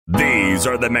These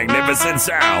are the magnificent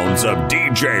sounds of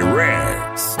DJ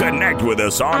Riggs. Connect with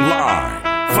us online.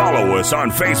 Follow us on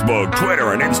Facebook,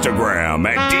 Twitter, and Instagram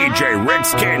at DJ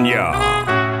Riggs Kenya.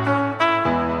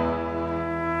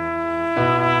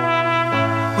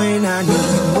 When I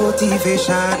need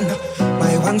motivation,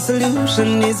 my one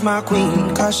solution is my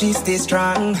queen, cause she stays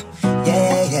strong.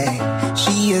 Yeah, yeah.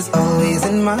 She is always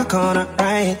in my corner,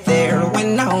 right there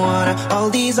when I wanna. All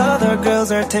these other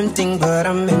girls are tempting, but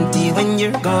I'm empty when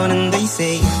you're gone. And they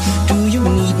say, do you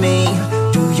need me?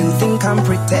 Do you think I'm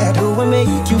pretty? Do I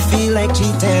make you feel like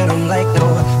cheating? I'm like,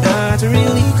 no, not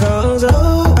really, cause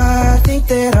oh, I think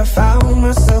that I found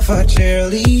myself a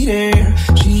cheerleader.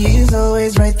 She is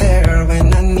always right there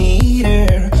when I need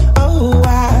her. Oh,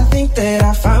 I think that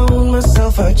I found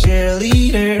myself a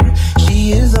cheerleader.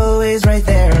 She is always right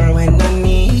there when I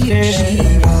need her. She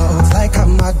walks like a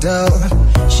model.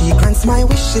 She grants my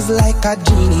wishes like a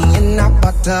genie in a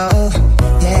bottle.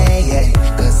 Yeah, yeah,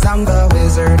 cause I'm the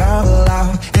wizard of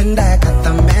love, and I got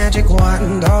the magic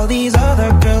wand. All these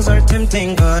other girls are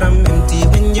tempting, but I'm empty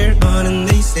when you're gone. And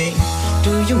they say,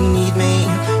 do you need me?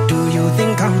 Do you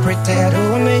think I'm pretty?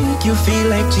 Do I make you feel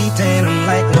like cheating? I'm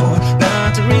like, no,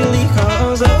 not really,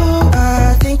 cause oh,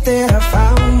 I think that I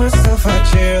found myself a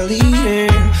cheerleader.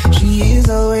 She is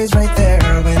always right there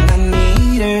when I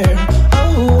need her.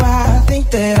 Oh, I think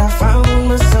that I found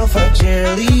myself a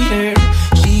cheerleader.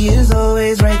 She is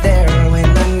always right there when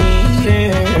I need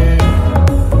her.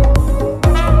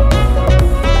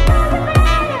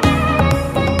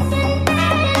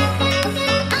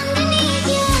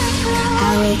 I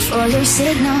wait for your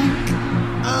signal.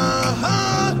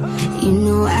 You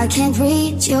know I can't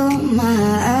read your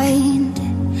mind.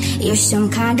 You're some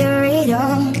kind of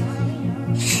riddle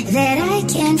that I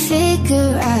can't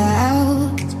figure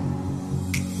out.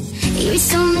 You're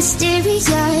so mysterious,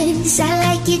 I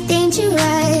like you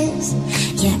dangerous.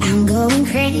 Yeah, I'm going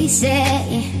crazy.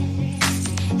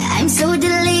 I'm so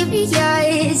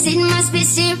delirious, it must be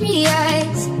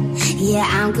serious. Yeah,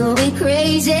 I'm going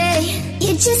crazy.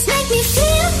 You just make me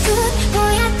feel good.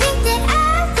 Boy, I think that I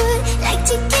would like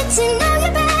to get to know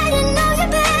you better, know you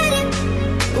better.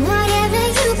 Whatever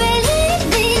you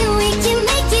believe in, we can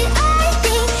make it all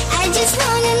thing. I just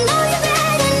wanna know you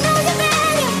better, know you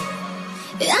better.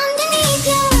 Underneath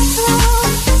your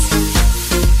clothes,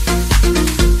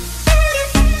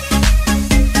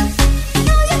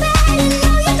 know you better,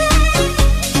 know you better.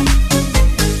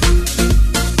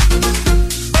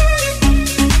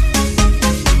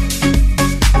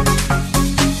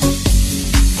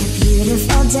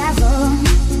 Beautiful devil,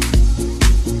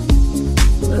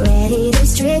 ready to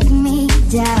strip me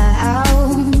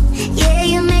down. Yeah,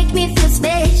 you make me feel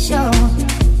special,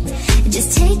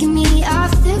 just taking me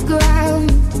off the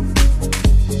ground.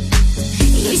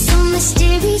 You're so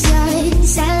mysterious,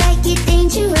 I like it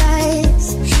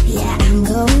dangerous. Yeah, I'm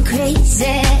going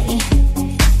crazy.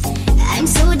 I'm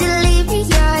so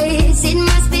delirious, it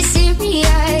must be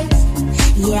serious.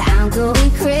 Yeah, I'm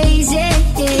going crazy.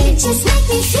 You just make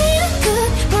me feel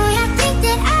good. Boy, I think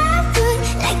that I would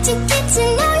like to get to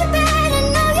know you better,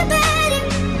 know you better.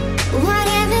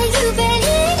 Whatever you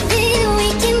believe in, we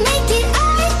can make it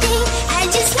all thing. I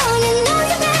just wanna know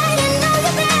you better, know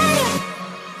you better.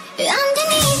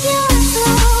 Underneath your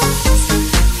clothes,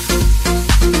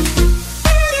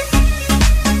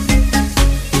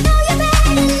 know you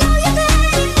better, know you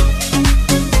better.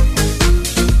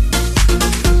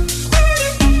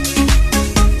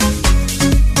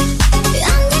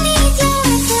 Underneath your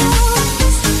clothes, know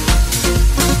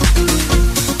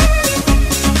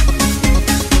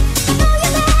you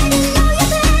better, know you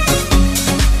better.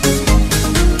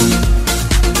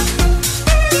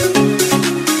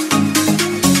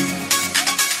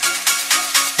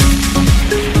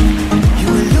 You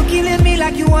were looking at me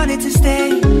like you wanted to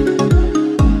stay.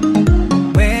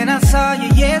 When I saw you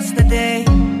yesterday,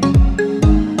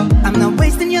 I'm not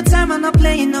wasting your time, I'm not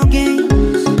playing no games.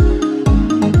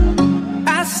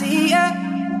 I see ya.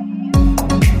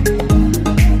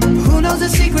 Who knows the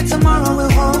secret tomorrow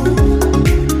will hold?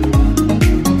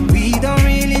 We don't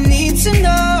really need to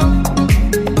know.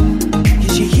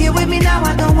 'Cause you're here with me now,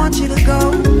 I don't want you to go.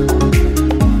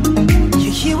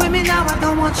 You're here with me now, I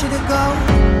don't want you to go.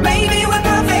 Maybe we're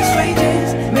perfect strangers,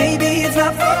 maybe it's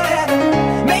not forever.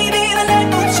 Maybe the light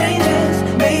will change us,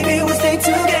 maybe we'll stay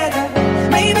together.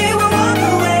 Maybe we'll walk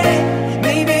away,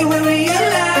 maybe we'll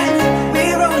realize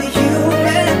we're only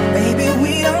human. Maybe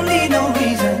we don't need no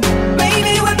reason.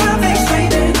 Maybe we're perfect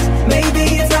strangers, maybe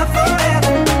it's not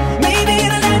forever. Maybe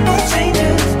the light will change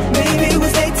us, maybe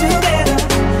we'll stay together.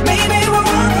 Maybe we'll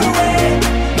walk away,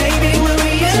 maybe we'll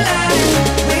realize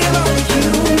we're only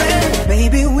human.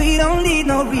 Maybe we don't need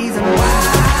no reason why.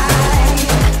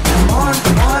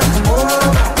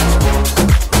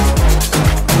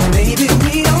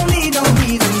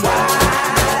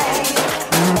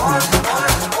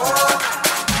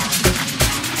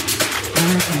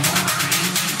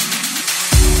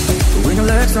 your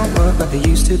legs don't work like they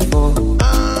used to before.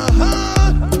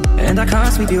 And I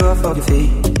can't sweep you off of your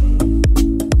feet.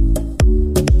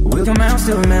 Will your mouth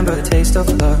still remember the taste of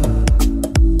love?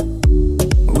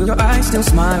 Will your eyes still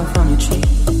smile from your cheek?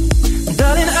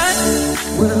 Darling, I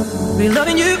will be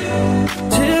loving you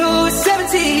till we're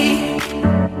 70.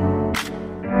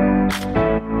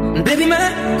 Baby, my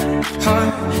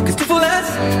heart could still fall as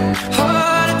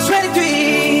hard at 23.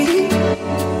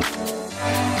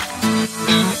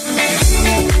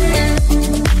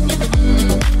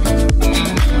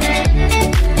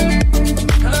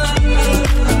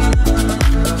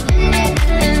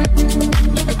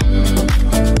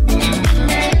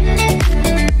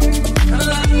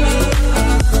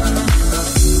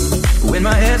 When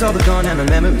my hair's all but gone and my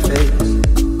memory fades,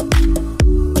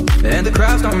 and the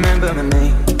crowds don't remember my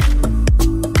name.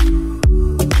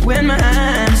 When my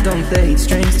eyes don't fade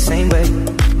strings the same way,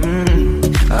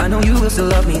 I know you will still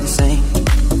love me the same.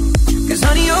 Cause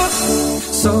honey, your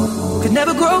soul could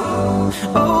never grow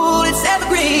old, it's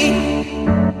evergreen.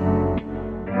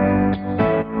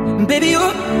 Baby,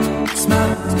 your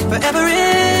smile's forever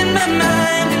in my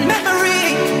mind and memory.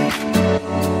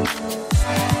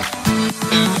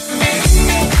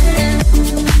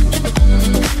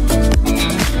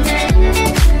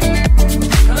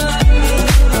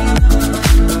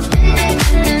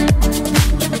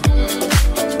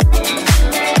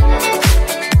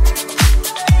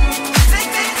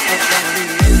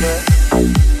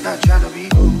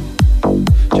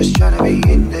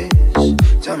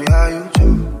 Tell me how you do.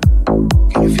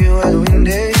 Can you feel where the wind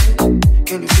is?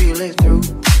 Can you feel it through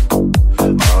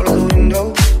all of the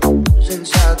windows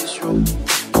inside this room?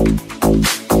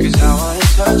 Cause I wanna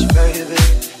touch you, baby.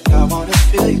 I wanna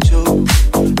feel you too.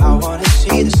 I wanna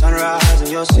see the sunrise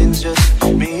and your sins, just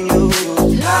me and you.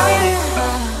 Lying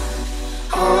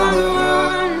on the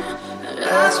run,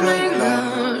 let's make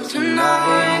love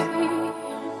tonight.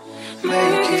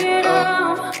 Make it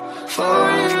up, fall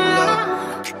in love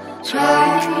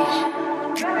twice.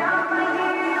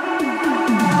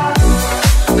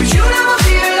 But you never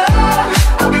be alone.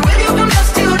 I'll be with you from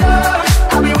dusk till dawn.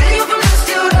 I'll be with you from dusk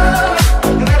till dawn.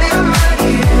 Baby, I'm right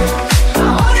here.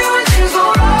 I'll hold you when things go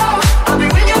wrong. I'll be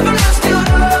with you from dusk till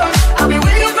dawn. I'll be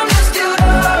with you from dusk till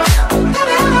dawn.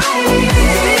 Baby, I'm right here.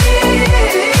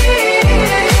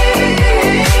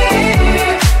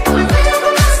 I'll be with you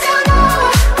from dusk till dawn.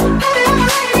 Baby, I'm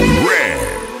right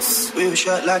here. We were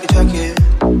shot like a jacket,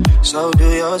 so do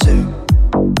yours too.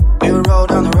 We would roll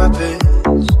down the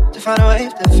rapids to find a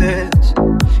wave that fits.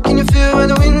 Can you feel where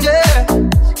the wind is?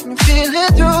 Can you feel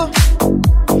it through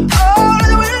all of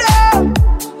the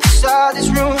windows inside this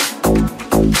room?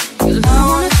 Cause I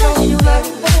wanna touch you,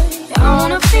 baby. I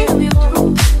wanna feel you through.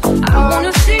 I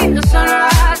wanna see the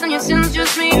sunrise and your sins,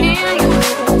 just me and you.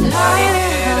 Light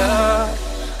it up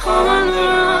on the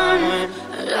run.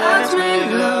 Let's make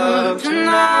love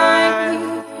tonight.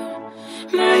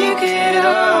 Make it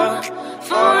up,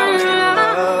 fall in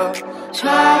love,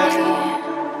 try.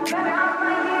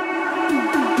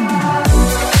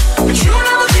 But you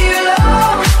never be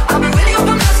alone. I'll be with you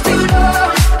from dusk till dawn.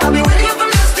 I'll be with you from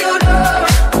dusk till dawn.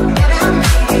 Baby, I'm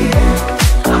right here.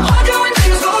 I'll hold you when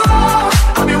things go wrong.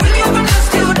 I'll be with you from dusk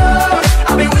till dawn.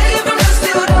 I'll be with you from dusk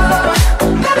till dawn.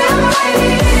 Baby, I'm right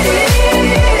here.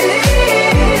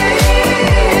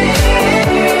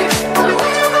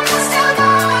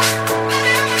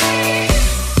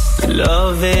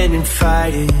 Loving and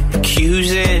fighting,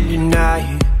 accusing and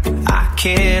denying. I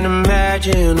can't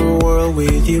imagine a world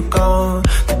with you gone.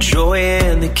 The joy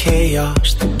and the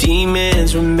chaos, the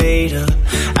demons were made up.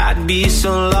 I'd be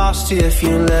so lost if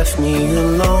you left me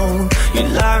alone. You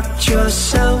locked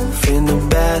yourself in the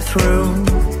bathroom,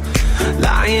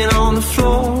 lying on the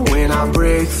floor when I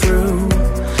break through.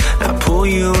 I pull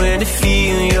you in to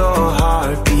feel your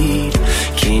heartbeat.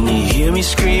 Can you hear me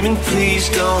screaming, please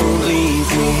don't leave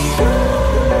me?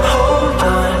 Hold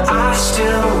on, I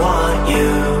still want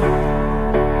you.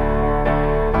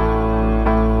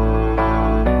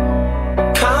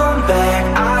 Come back,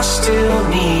 I still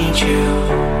need you.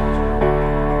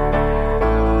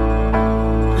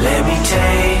 Let me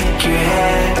take your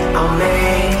hand, I'll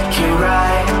make it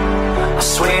right. I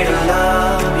swear to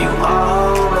love you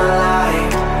all my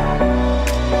life.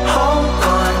 Hold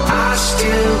on, I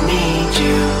still need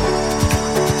you.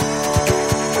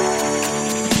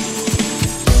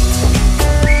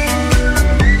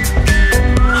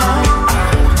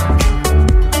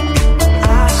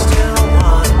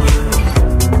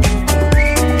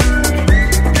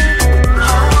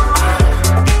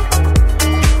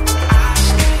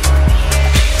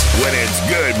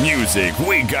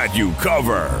 We got you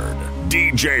covered.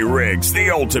 DJ Riggs, the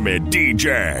ultimate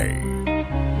DJ.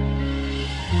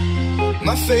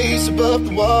 My face above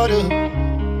the water.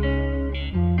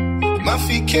 My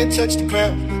feet can't touch the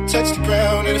ground,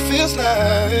 and it feels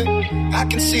like I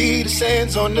can see the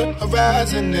sands on the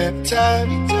horizon every time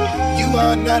you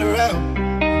are not around.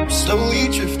 I'm slowly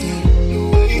drifting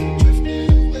away,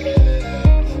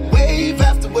 wave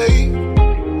after wave,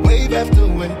 wave after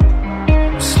wave.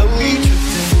 I'm slowly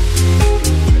drifting,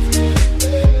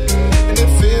 and it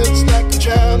feels like I'm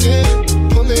drowning,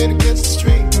 pulling against the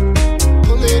stream,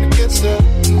 pulling against the wave.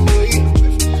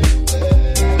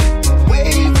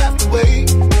 Wave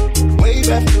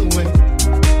after wave,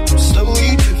 I'm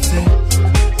slowly drifting.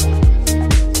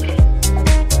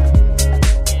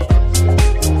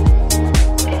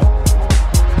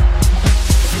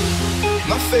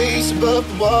 My face above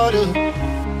the water.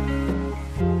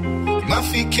 My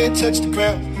feet can't touch the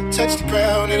ground,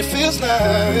 and it feels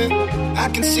like I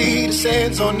can see the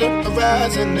sands on the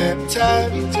horizon every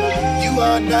time you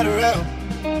are not around.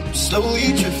 I'm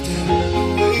slowly drifting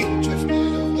away.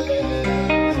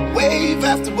 Wave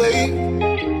after wave,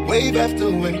 wave after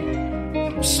wave,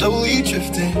 I'm slowly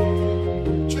drifting,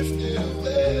 drifting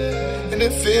away. And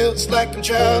it feels like I'm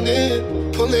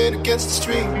drowning, pulling against the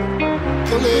stream,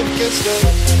 pulling against the...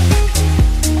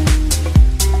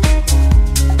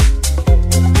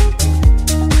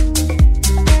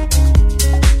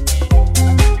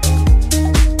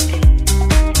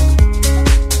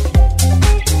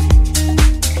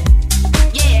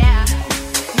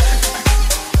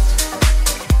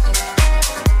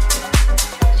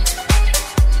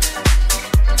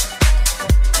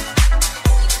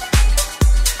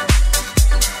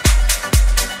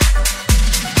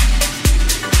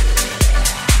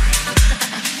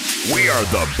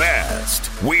 The best.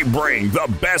 We bring the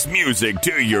best music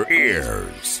to your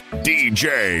ears.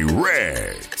 DJ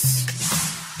Riggs.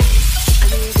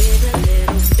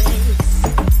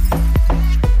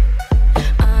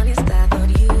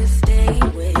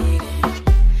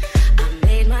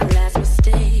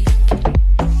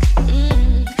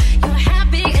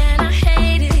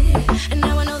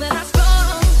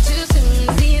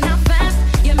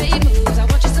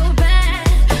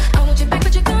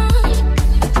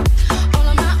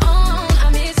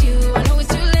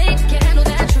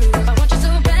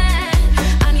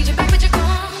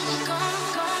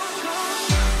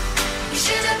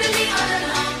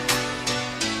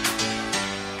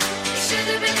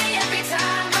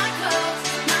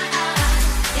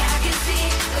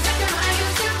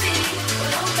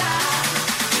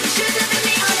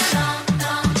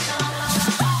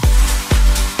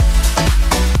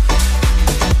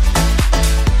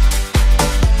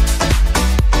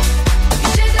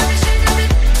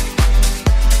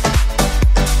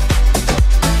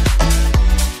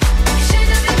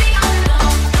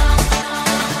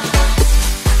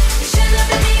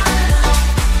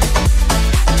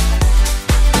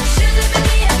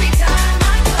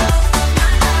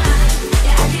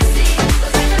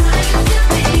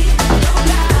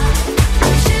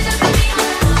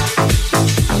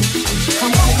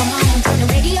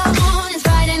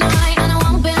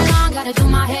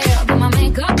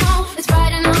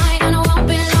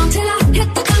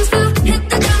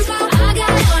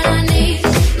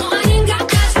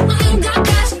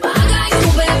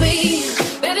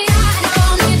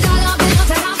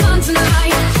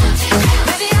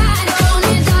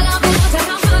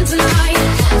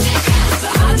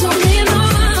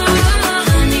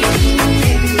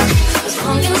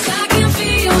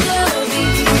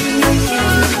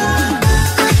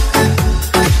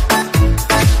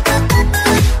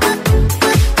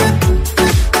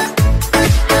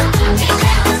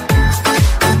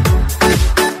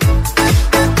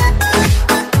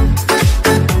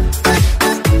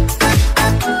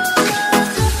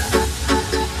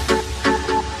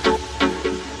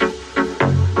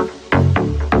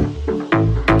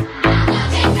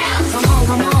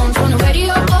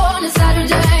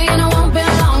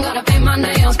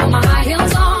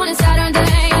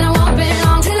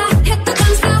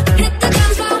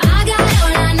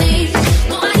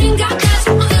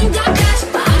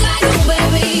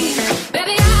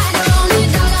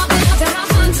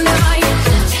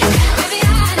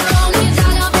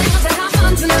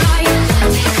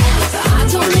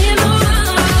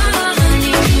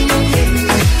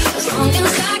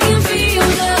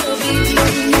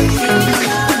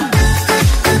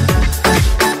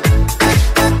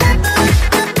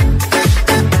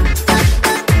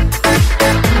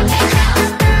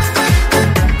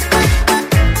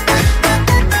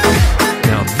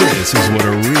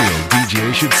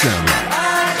 should sound like.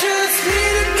 I just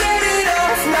need to get it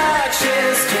off my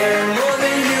chest. Yeah, more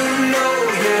than you know.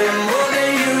 Yeah, more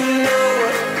than you know.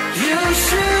 You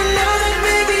should know that,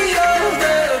 baby, you're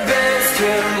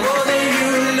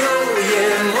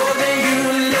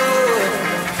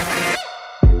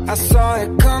I saw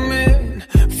it coming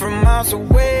from miles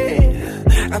away.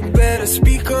 I better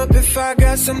speak up if I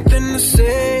got something to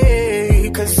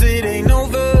say, 'cause it ain't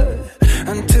over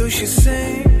until she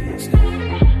sings.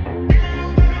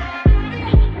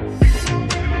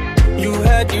 You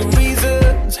had your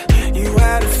reasons, you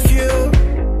had a few,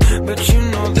 but you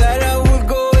know that I would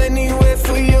go anywhere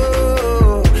for you,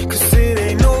 'cause it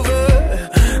ain't over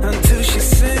until she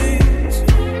sings.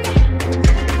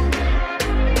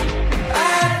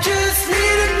 I just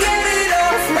need to get it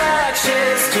off my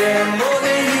chest, yeah, more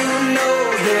than you know,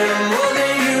 yeah, more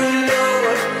than you know.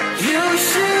 You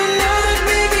should know that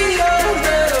baby you're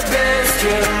the best,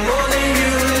 yeah, more than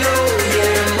you know,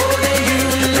 yeah, more than you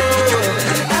know.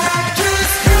 I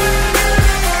just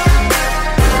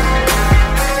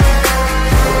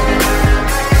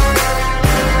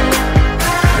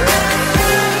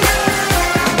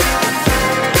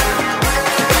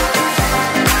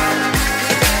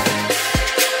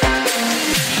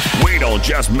We don't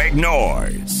just make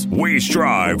noise. We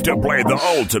strive to play the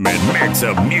ultimate mix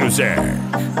of music.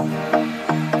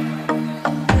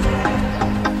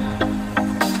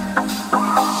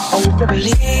 I used to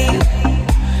believe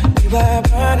we were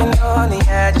burning on the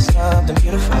edge of something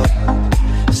beautiful,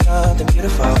 something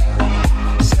beautiful.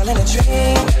 Selling a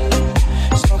dream,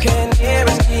 smoking near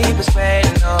us, keep us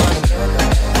waiting on a miracle,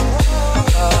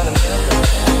 on a miracle.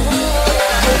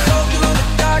 We go through the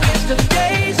darkest of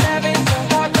days, having some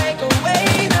heartbreak away.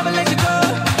 Never let you go,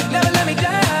 never let me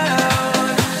down.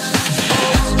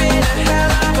 It's been a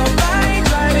hell of a ride,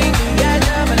 driving the edge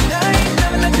of a night.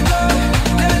 Never let you go,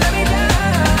 never let me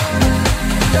down.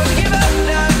 Don't you give up,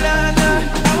 nah, nah, nah.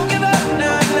 I won't give up,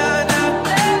 nah, nah, nah.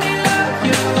 Let me love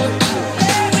you,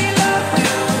 let me love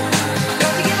you.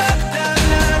 Don't you give up, nah,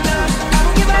 nah, nah. I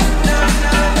won't give up, nah,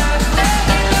 nah, nah. Let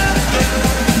me love you.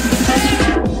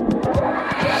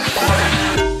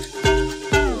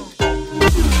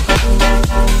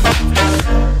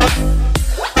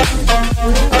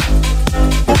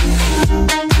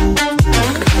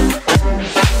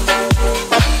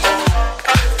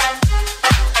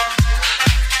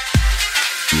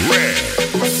 Red.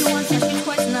 What you want, such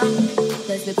request now?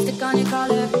 There's lipstick on your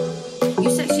collar. You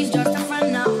said she's just a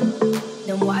friend now.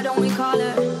 Then why don't we call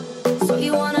her? So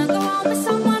you wanna go home with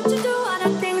someone to do all the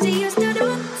things you used to do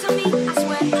to me? I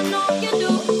swear I know you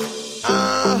do.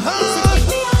 So take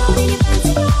me out in your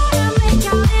fancy car and make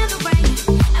out in the rain.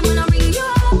 And when I ring you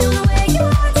up, don't know where you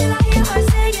are till I hear her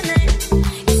say your name.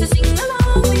 Used to sing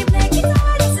along when you play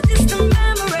guitar. It's a distant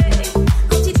memory.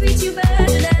 Hope she treats you better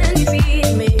than you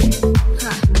treat me.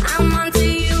 I'm onto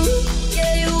you,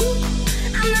 yeah, you.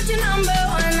 I'm not your number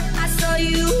one. I saw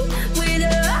you with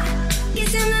her,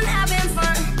 kissing and having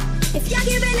fun. If you're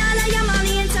giving all of your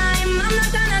money and time, I'm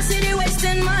not gonna sit here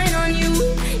wasting mine on you,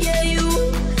 yeah, you.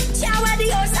 Ciao,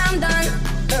 adios, I'm done.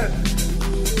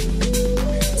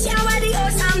 Ciao,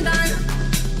 adios, I'm done.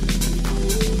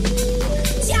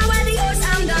 Ciao, adios,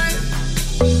 I'm done.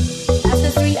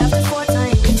 After 3, after 4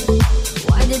 times,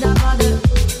 why did I bother?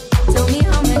 Tell me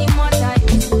how many more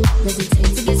times does it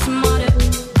take to get smarter?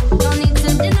 Don't need to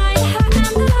deny her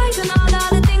and the lies and all of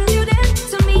the things you did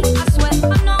to me. I swear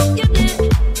I know you did.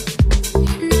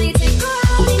 Now you take her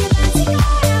out in your fancy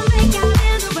car and make out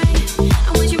in the rain.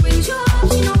 And when she brings you up,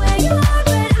 she know where you are,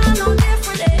 but I know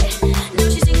differently. Now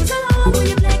she sings along when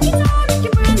you play guitar,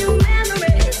 making brand new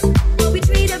memories. Hope you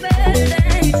treat her better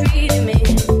than you treated me.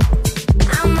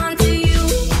 I'm onto you,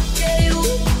 yeah, you.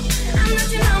 I'm not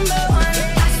your number one.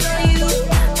 I saw you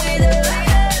with her,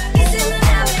 kissing and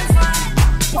having fun.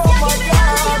 If you're giving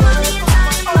all of your money and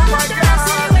time, I'm not gonna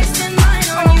sit wasting mine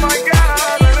on you.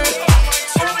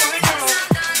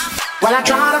 Well, I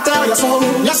tried to tell you so,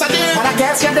 yes I did, but I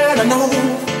guess you didn't know.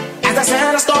 As I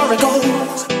said, the story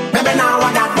goes, maybe now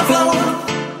I got the flow,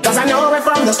 'cause I knew it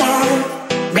from the start.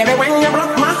 Baby, when you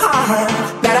broke my heart,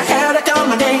 that I had to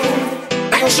come again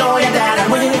and show you that I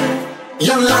win.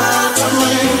 You lied to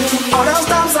me. All those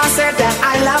times I said that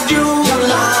I loved you. You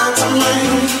lied to me.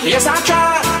 Yes I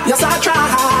tried, yes I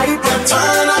tried. You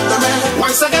turn up the man.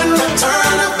 Once again, you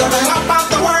turn up the man. Top of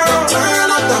the world, turn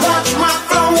up the watch my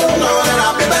flow. You know that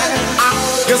I'll be back.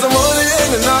 Cause I'm only in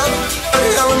and out.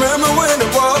 I remember when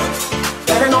it was.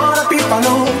 Letting all the people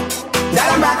know that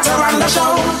I'm back to run the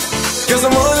show. Cause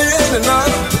I'm only in and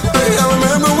out. I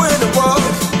remember when it was.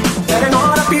 Letting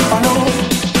all the people know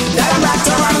that I'm back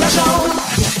to run the show.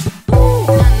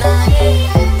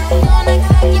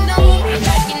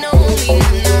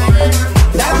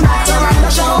 That I'm back to run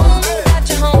the show.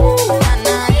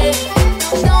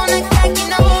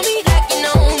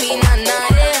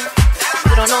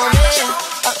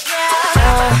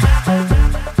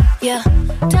 Yeah,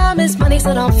 time is money,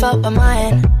 so don't fuck with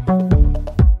mine.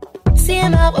 See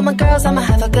him out with my girls, I'ma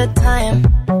have a good time.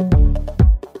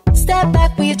 Step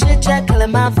back with your chit chat,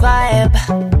 killing my vibe.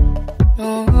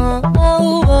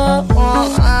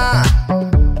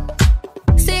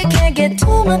 See, you can't get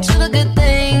too much of a good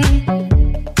thing.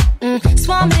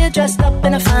 So I'm here dressed up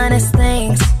in the finest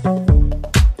things.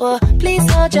 Well, please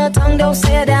hold your tongue, don't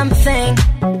say a damn thing.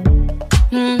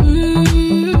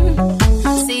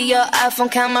 See your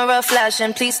iPhone camera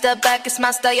flashing. Please step back, it's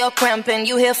my style, you're cramping.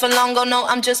 You here for long, oh no,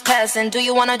 I'm just passing. Do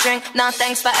you wanna drink? Nah,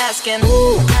 thanks for asking.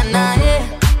 Ooh, nah, nah, yeah.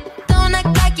 Don't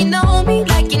act like you know me,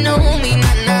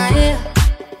 nah, nah, yeah.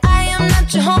 I am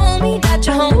not your homie, not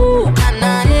your homie. Ooh, nah,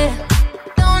 nah, yeah.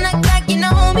 Don't act like you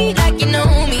know me, nah,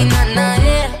 nah,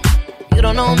 yeah. You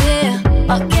don't know me,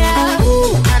 oh yeah.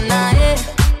 Ooh, nah, nah, yeah.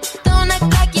 Don't act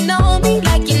like you know me,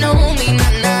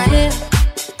 nah, nah, yeah.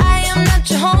 I am not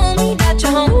your homie, not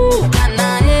your homie. Ooh, nah,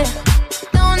 nah, yeah.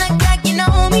 Don't act like you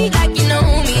know me, nah,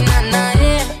 nah,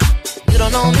 yeah. You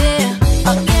don't know me,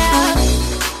 oh yeah.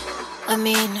 I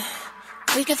mean,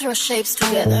 we can throw shapes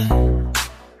together,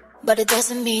 but it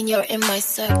doesn't mean you're in my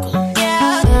circle.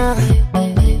 Yeah.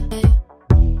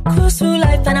 Cruise through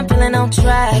life and I'm feeling on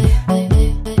track.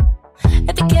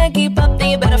 If you can't keep up, then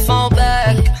you better fall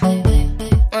back.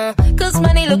 Cause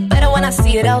money look better when I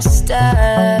see it all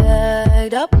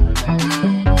stacked up.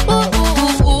 Ooh,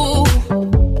 ooh, ooh.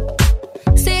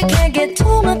 See, you can't get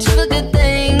too much of a good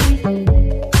thing.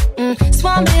 So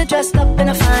I'm here dressed up in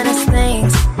the finest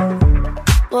things.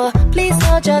 Well, please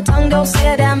hold your tongue, don't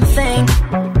say a damn thing.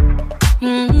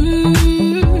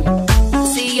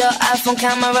 See your iPhone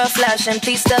camera flashing.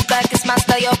 Please step back, it's my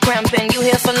style, you're cramping. You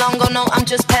here for long, oh no, I'm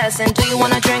just passing. Do you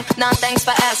wanna drink? Nah, thanks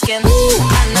for asking. Ooh,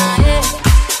 nah, nah, yeah.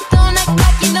 Don't act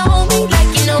like you know me,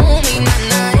 nah,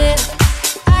 nah, yeah.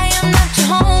 I am not your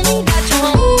homie, not your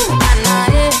homie. Ooh, nah, nah,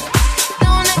 yeah.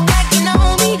 Don't act like you know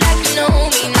me, nah,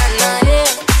 nah, yeah.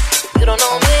 You don't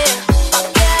know me, oh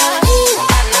yeah. Ooh,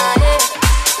 nah, nah, yeah.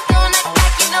 Don't act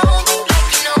like you know me,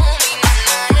 nah,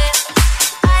 nah, yeah.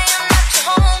 I am not your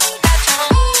homie, not your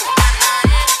homie. Nah, nah,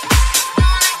 yeah.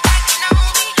 Don't act like you know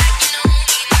me, nah, nah,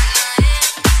 yeah.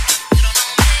 You don't know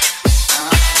me.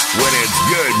 When it's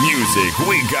good music,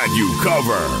 we got you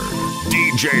covered.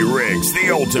 DJ Riggs, the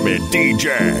ultimate DJ.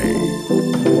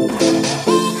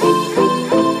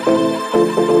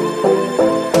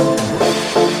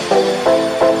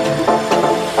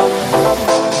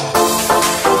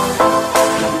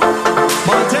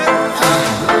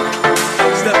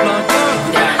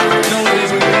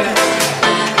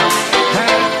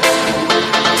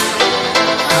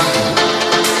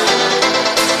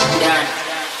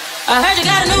 I heard you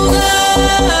got a new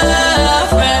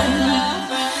girlfriend,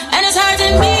 and it's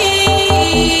hurting me.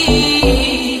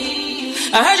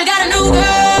 I heard you got a new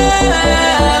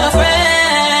girlfriend,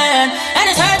 and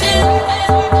it's hurting.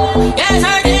 Yeah, it's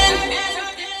hurting.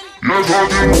 Yeah, it's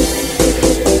hurting.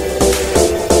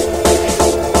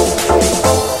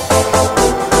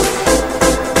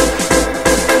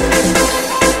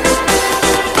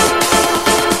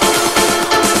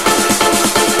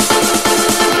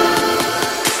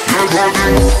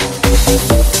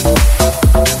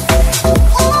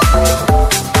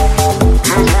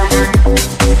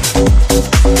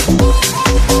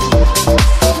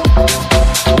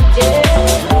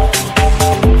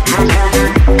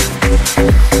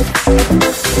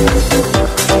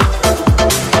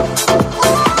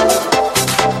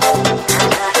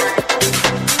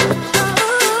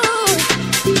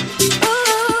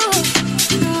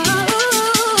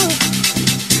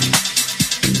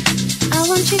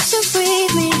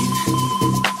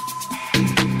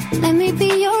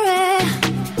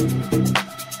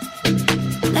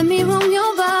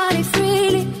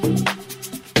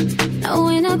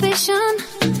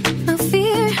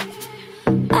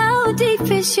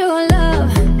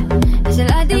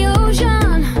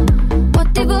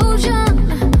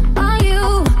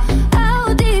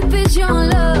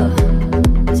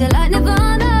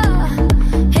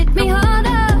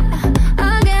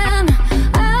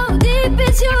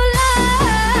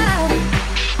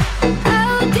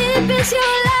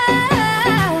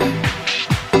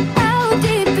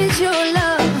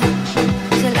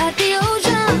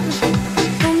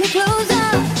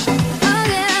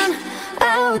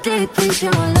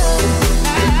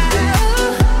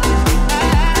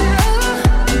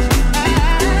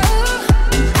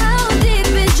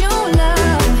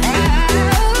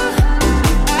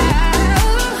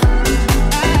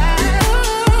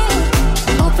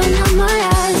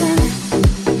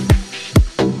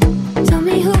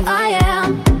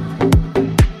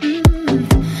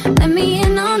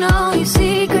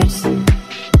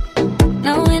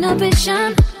 No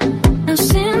inhibition, no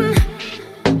sin.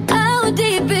 How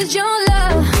deep is your love?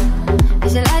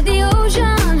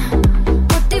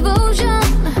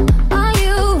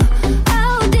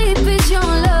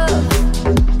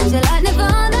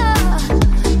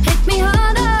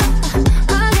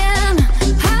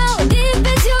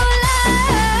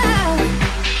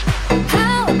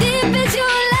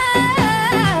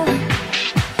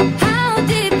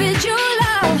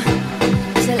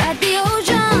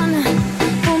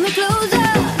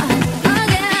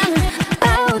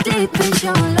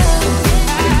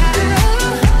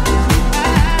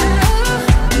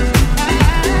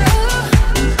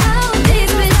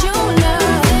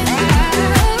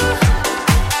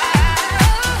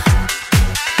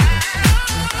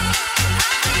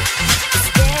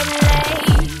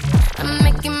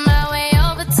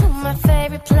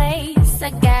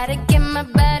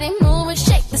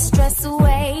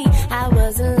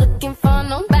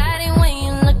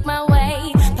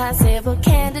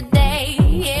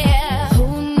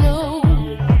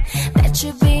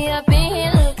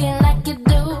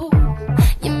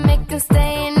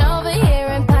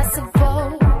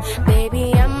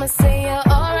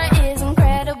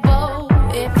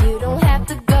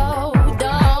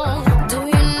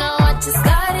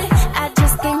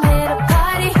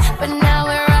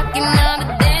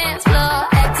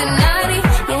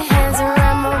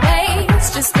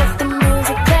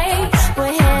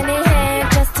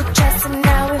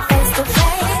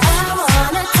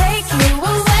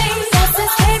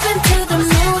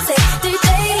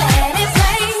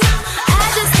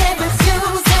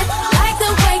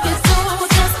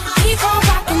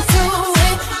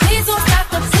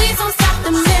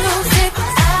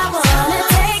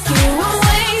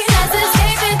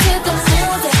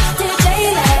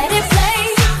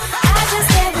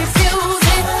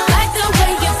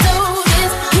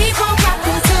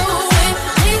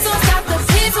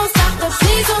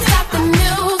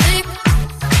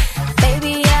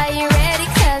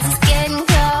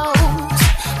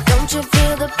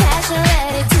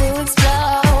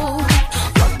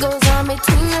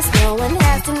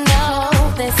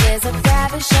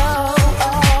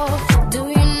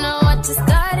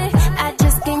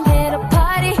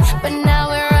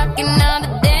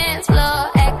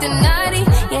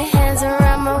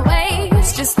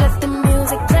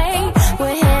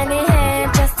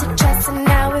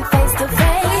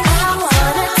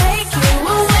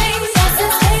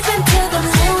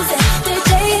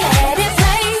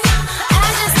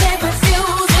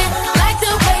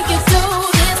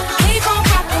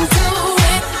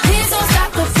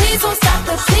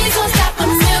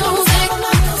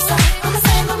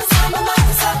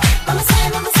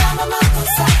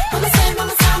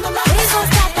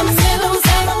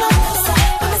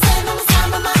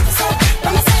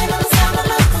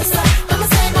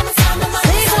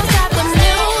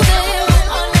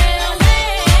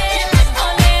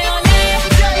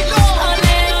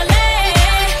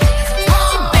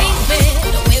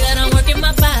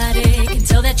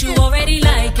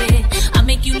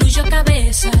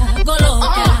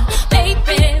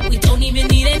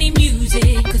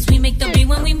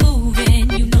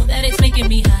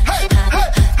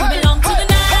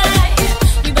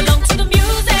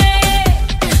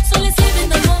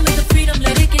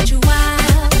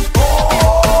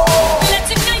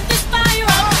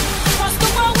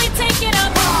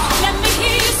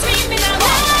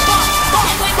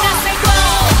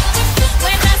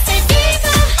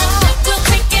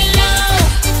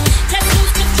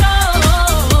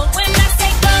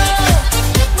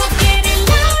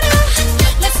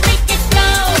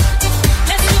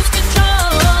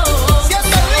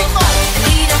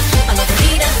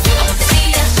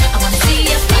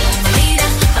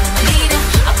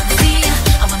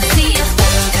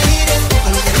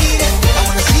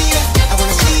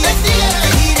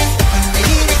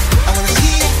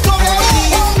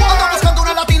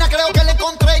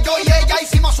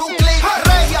 hicimos un clip.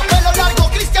 Regia, pelo largo,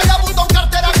 Cristian Labutón,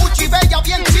 cartera Gucci, bella,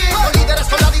 bien chill. Los líderes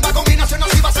con la diva, combinación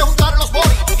nos iba a se juntar los boys.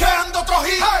 Creando otro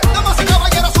hit. Damas y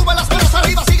caballeros, sube las manos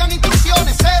arriba, sigan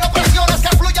instrucciones. Cero presiones,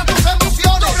 que fluyan tus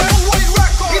emociones.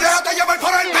 Y déjate llevar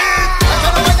por el beat. El que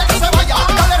no vaya, que se vaya.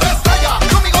 Dale restalla,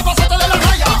 conmigo pásate de la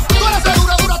raya. Tú eres de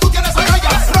dura, dura, tú tienes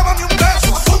agallas. Rábame un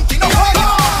beso, asunto y no falla.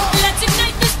 Let's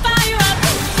ignite this fire up.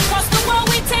 Across the world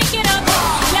we take it up.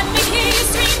 Let me hear you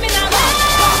screaming out loud.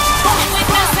 When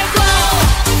I say go,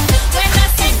 when I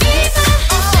say viva,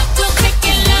 we'll take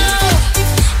it low.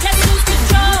 Let's lose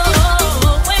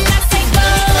control. When I say go,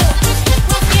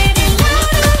 we'll get it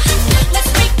louder.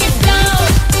 Let's make it go.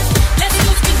 Let's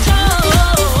lose control.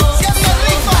 Siente el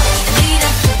ritmo.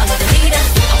 Leader, follow the leader.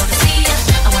 I wanna see ya.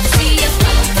 I wanna see ya.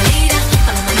 Follow my leader.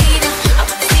 Follow my leader. I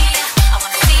wanna see ya. I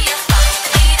wanna see ya. Follow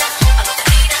the leader. Follow the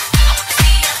leader. I wanna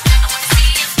see ya. I wanna see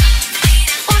ya.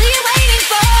 What are you waiting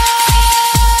for?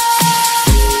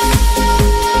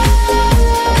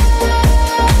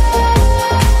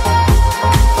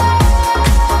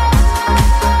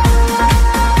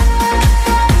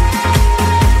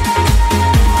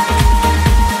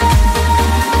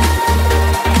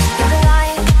 You're the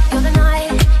light, you're the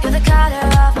night, you're the color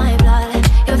of my blood.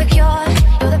 You're the cure,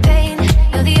 you're the pain,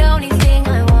 you're the only thing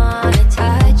I wanna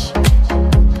touch.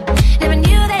 Never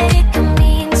knew that it could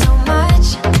mean so much,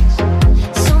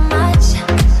 so much.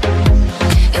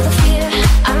 You're the fear,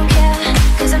 I don't care,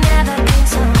 'cause I've never been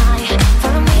so high.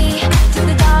 Follow me through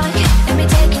the dark, let me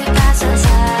take you past the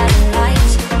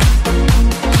satellite.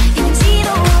 You can see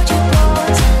the world you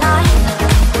brought to life,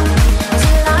 to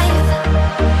life.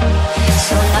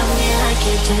 So love me like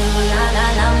you do, la la,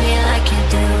 love me like you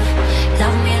do.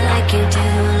 Love me like you do,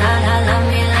 la la, love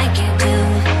me like you do.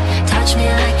 Touch me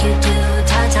like you do,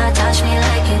 touch me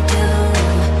like you do.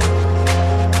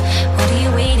 What are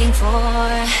you waiting for?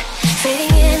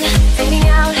 Fading in, fading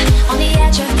out, on the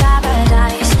edge of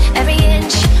paradise. Every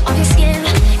inch of your skin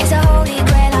is a holy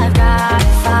grail I've gotta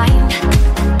find.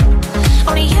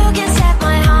 Only you can set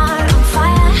my heart on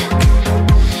fire,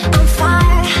 on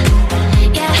fire.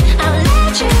 Yeah, I'll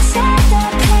let you set the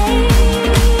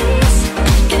pace.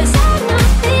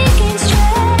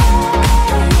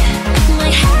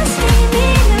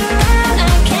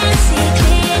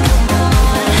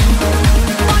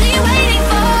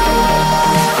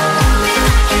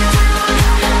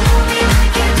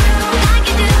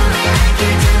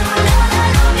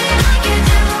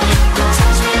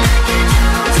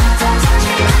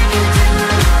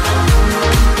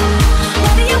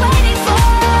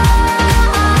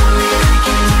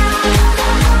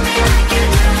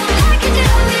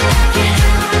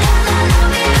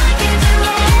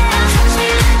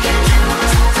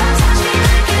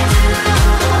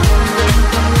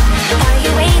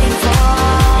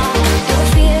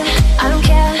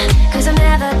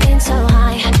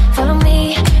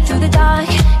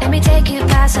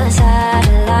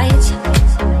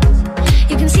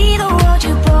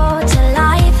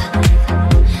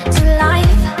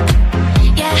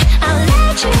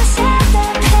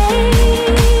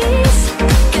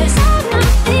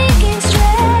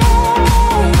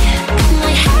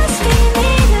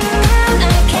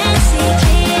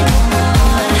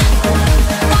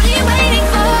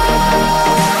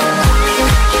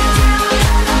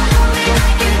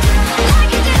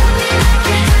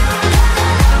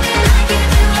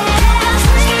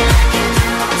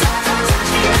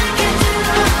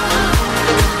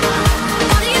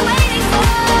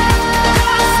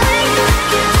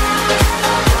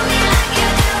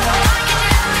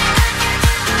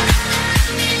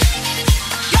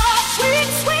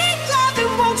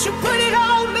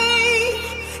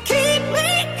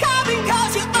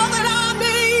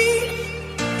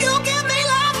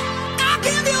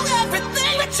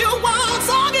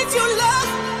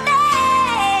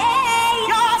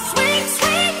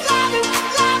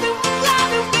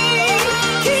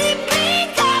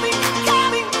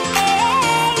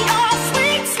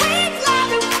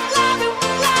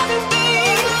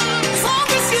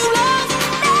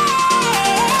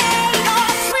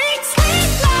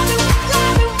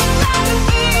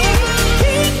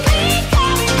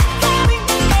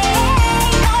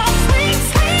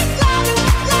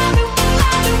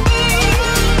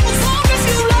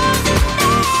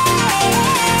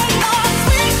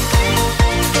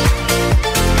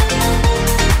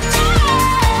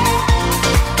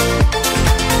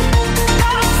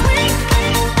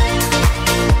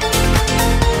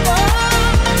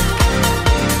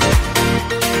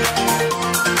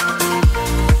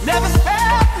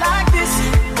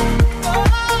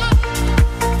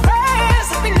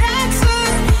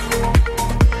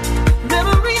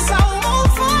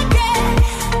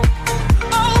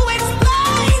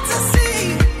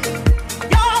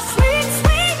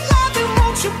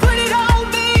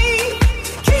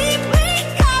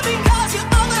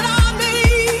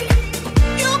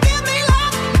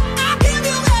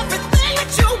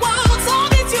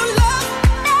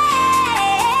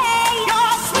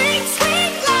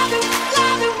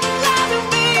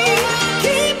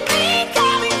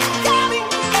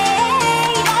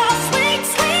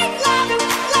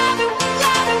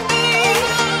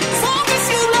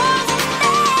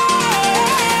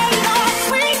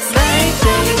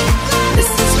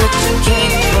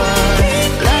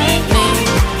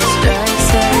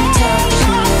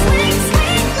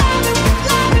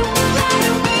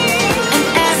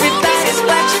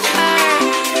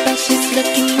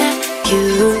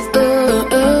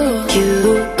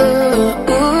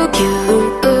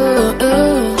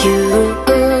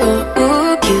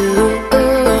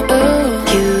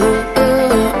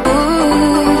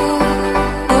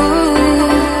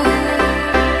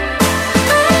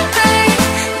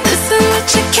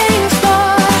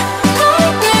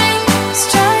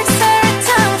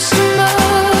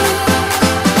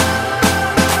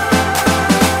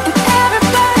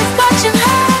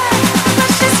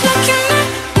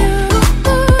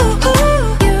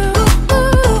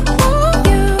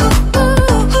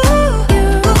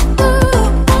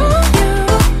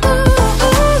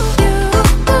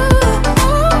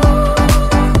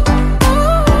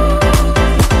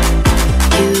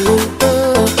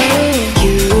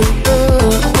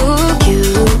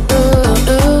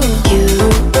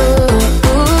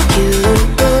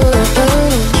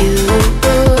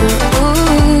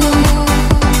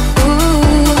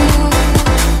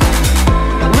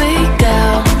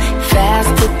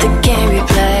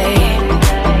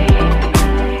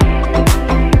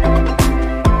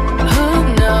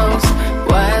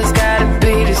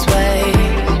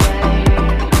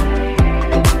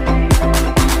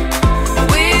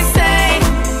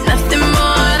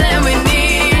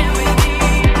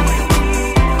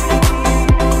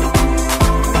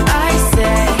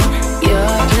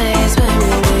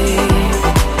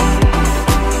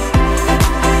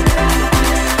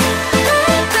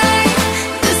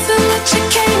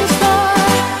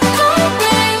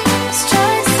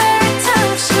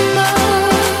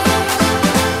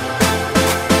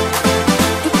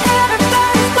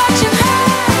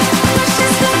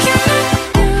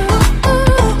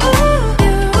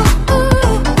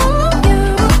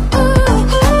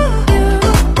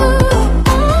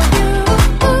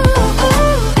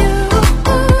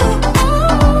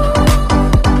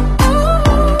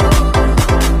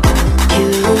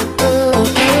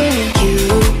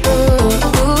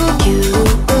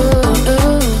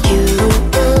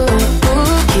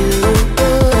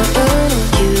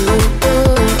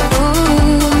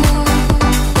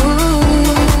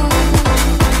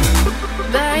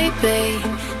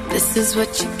 is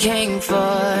what you came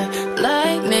for.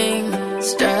 Lightning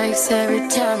strikes every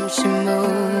time she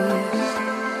moves.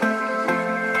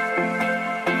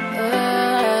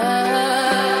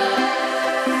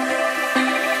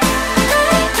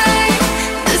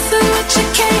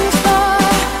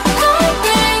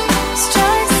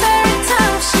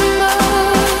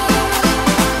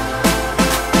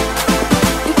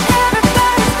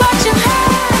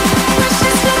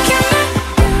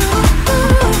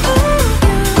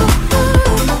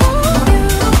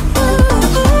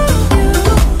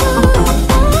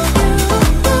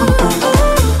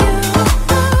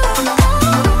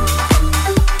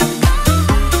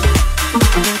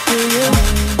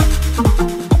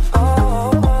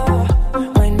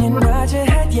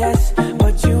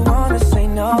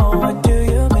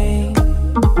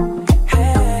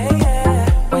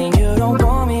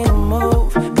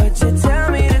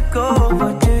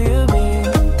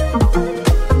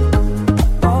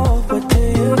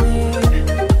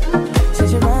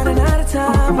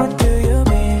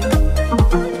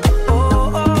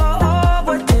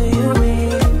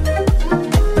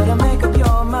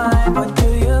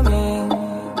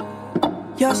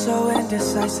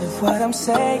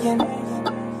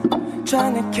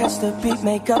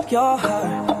 Make up your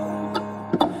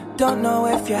heart. Don't know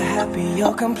if you're happy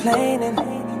or complaining.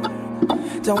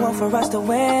 Don't want for us to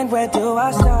win, where do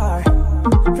I start?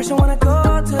 First you wanna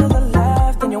go to the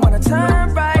left, then you wanna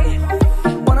turn right.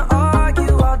 Wanna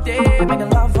argue all day,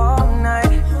 making love all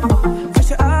night. First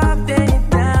you're up, then you're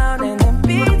down, and in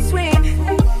between.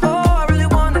 Oh, I really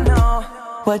wanna know,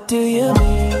 what do you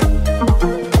mean?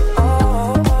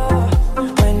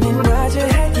 When you nod your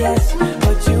head yes,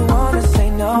 but you wanna say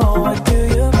no, what do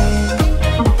you mean?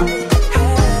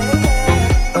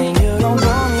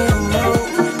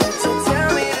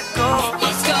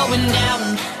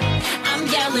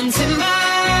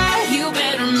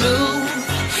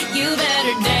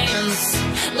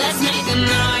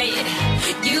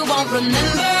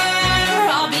 Remember,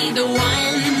 I'll be the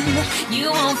one you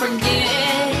won't forget.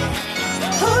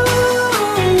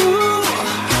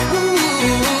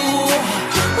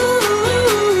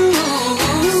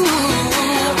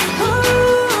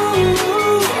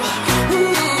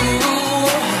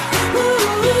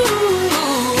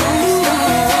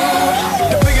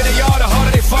 The bigger they are, the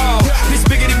harder they fall. This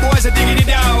bigger than boys, a diggity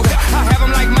dog. I have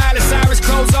them like Miley Cyrus,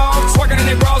 clothes off, twerking in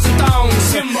their bras and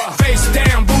thongs. Face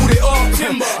down, booty up.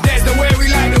 That's the way we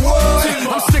like the wood.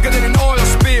 I'm sicker than an oil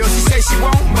spill. She say she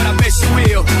won't, but I bet she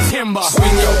will. Timber.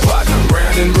 Swing your partner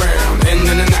round and round. End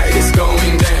of the night is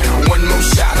going down. One more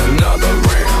shot, another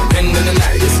round. End of the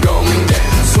night is going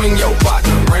down. Swing your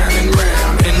partner round and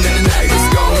round. End of the night is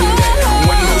going down.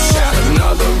 One more shot,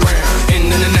 another round. End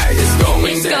of the night is going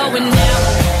down. It's going down.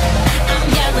 I'm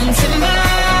yelling timber.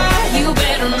 You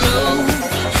better move.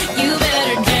 You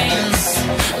better dance.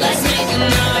 Let's make a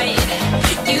night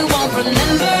you won't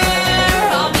remember.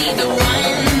 I'll be the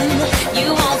one you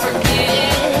won't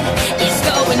forget. It's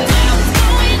going down,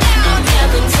 going down. I'm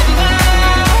yelling timber.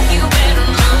 You better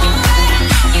move.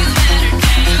 You better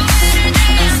dance.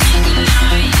 Let's make a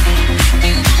night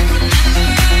you won't remember.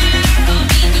 I'll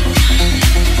be the one you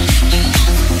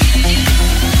won't forget.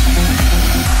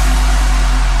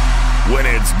 When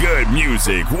it's good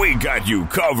music, we got you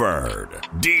covered.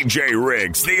 DJ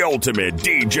Rick's the ultimate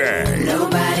DJ.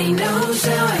 Nobody knows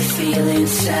how I feel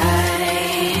inside,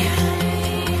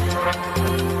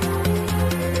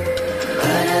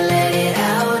 but I let it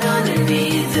out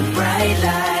underneath the bright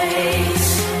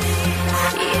lights.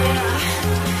 Yeah.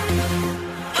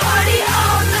 Party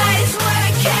all night is what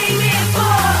I came here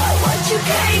for. What you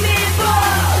came here for,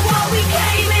 what we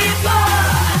came here for.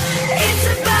 It's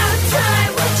about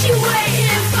time, what you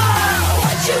waiting for?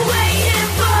 What you waiting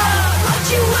for? What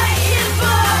you waiting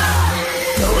for?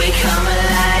 We come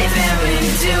alive and we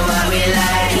do what we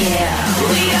like, yeah.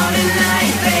 We own the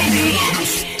night, baby.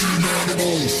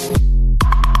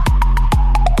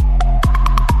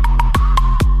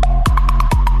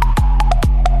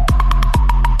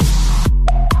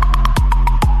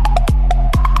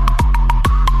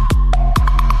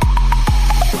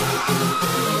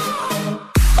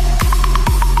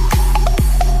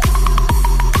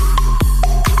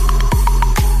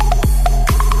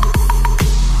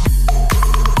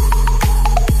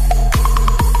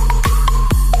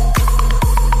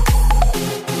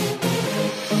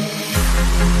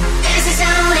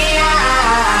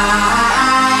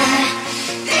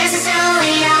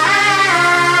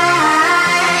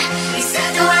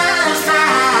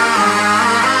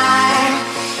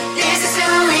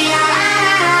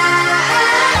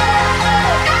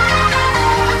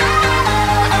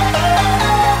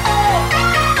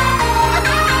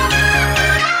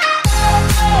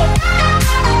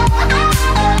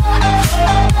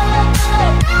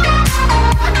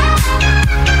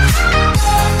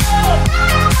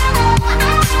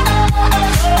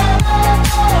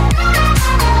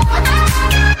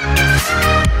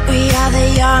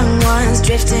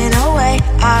 drifting away,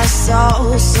 our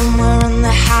souls somewhere on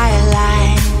the higher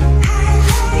line.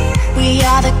 We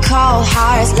are the cold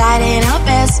hearts lighting up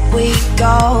as we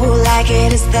go, like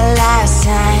it is the last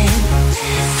time.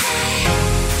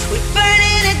 We're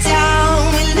burning it down,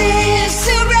 we live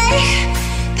to break,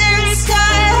 then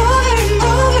start over and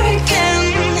over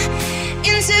again.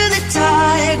 Into the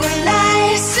dark when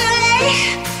life's too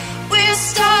late, we'll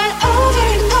start over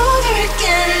and over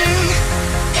again.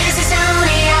 This is who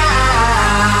we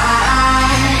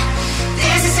are.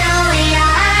 This is who we are.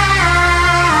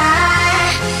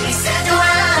 We set the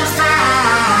world on fire.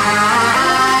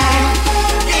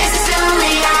 This is who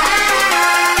we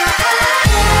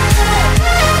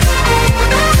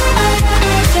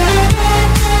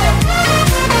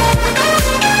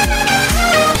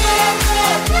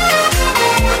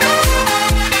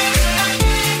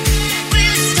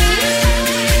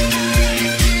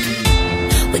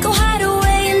We go hide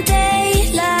away in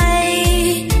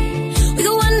daylight. We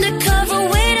go undercover,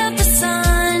 wait up the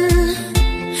sun.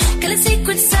 Got a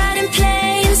secret side in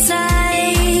plain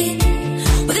sight.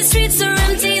 Where the streets are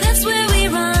empty, that's where we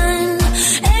run.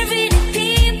 Everyday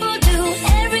people do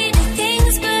everyday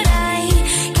things, but I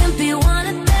can't be one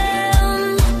of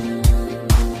them.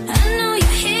 I know you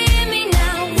hear me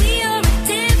now. We are a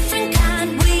different kind.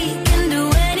 We can do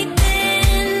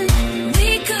anything. We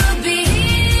could be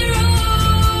heroes.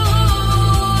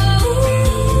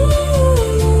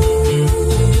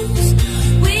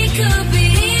 We could be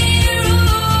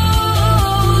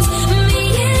heroes. Me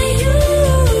and you.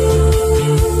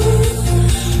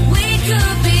 We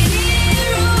could be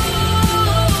heroes.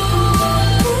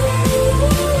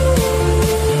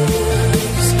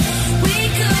 We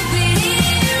could be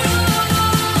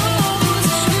heroes.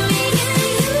 Me and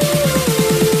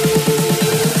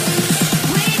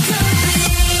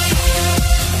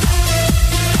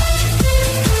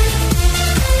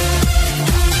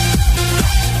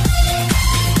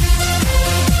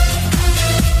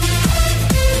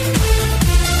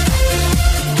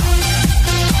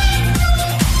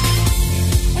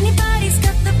Anybody's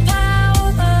got the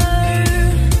power.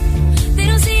 They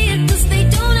don't see it 'cause they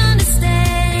don't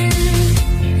understand.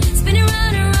 Spinning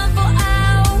round and round for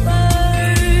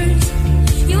hours.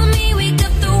 You and me, we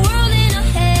got the world in our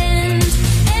hands.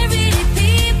 Everyday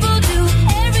people do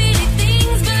everyday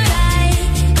things, but I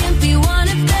can't be one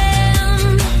of them.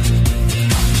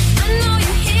 I know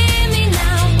you hear me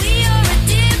now. We are a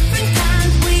different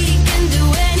kind. We can do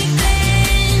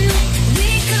anything. We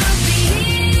could be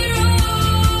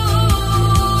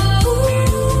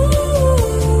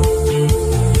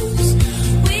heroes.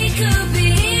 We could be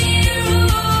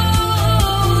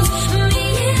heroes. Me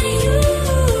and you.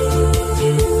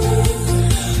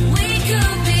 We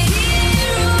could be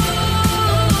heroes.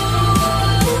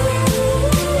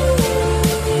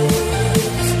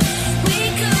 We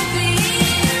could be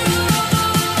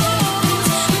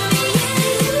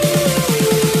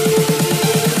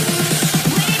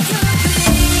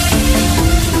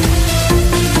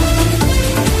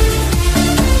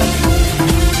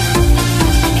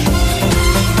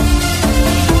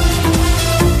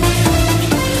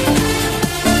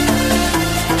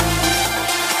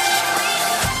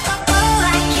All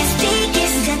I can speak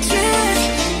is the truth.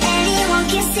 Anyone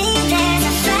can see there's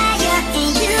a fire in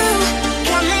you.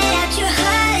 Come let out your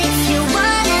heart if you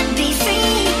wanna be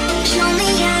free. Show me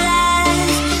your love.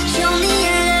 Show me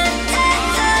your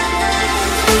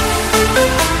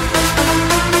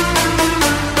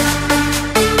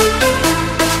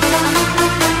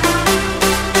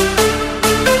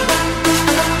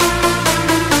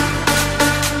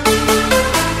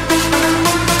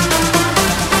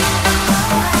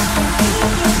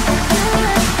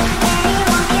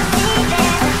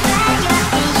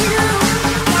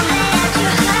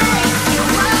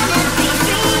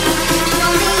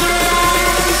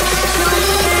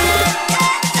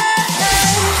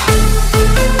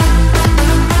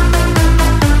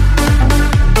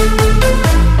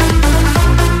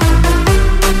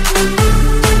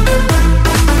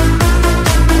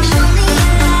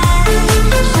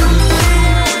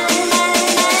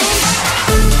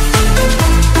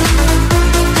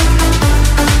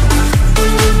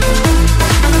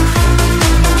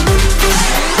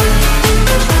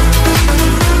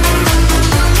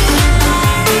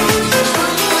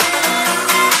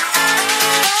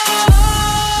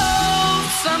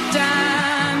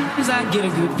Sometimes I get a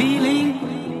good feeling,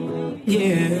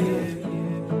 yeah.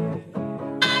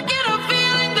 I get a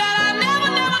feeling that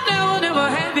I never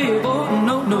had before.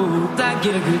 No, I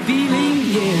get a good feeling,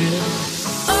 yeah.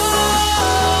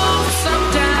 Oh,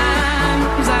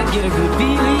 sometimes I get a good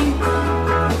feeling,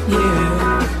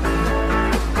 yeah.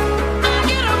 I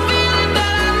get a feeling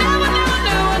that I never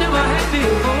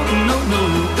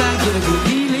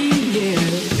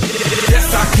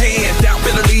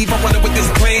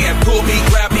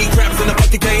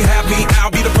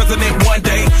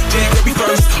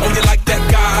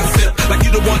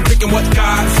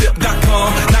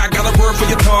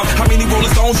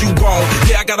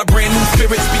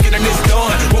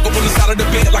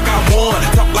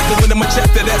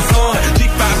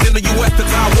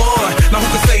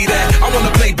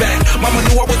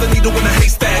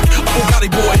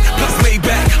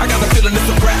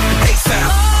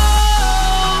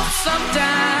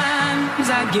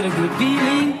get a good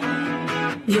feeling,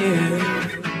 yeah.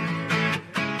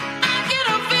 I get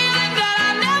a feeling that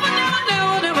I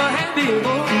never had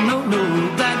before. No,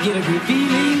 I get a good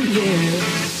feeling, yeah.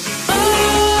 Oh,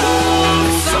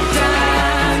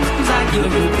 sometimes I get a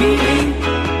good feeling,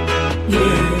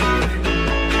 yeah.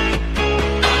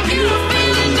 I get a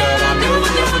feeling that I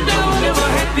never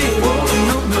had before.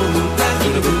 No, I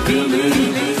get a good feeling.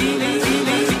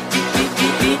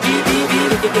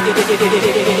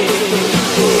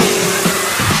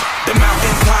 The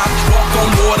mountain top, walk on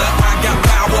water. I got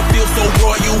power, feel so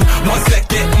royal. 1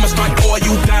 second, I'ma strike for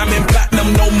you. Diamond, platinum,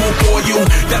 no more for you.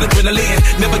 That adrenaline,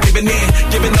 never giving in.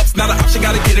 Giving up's not an option,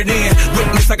 gotta get it in.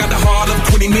 Witness, I got the heart of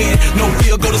 20 men. No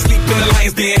fear, go to sleep in the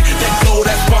lion's den. That glow,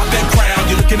 that spark, that crown.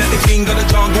 You're looking at the king of the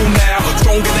jungle now.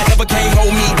 Stronger than ever, can't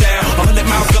hold me down. 100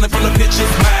 miles gunning from the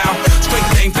pitcher's mile. Straight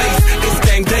game face, it's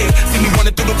game day. See me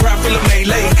running through the crowd, full of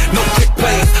melee. No trick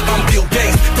plays, I'm Bill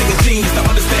Gates. Take a genius to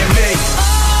understand me.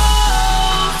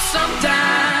 Oh,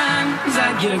 sometimes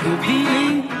I get a good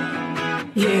feeling,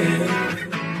 yeah.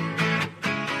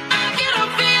 I get a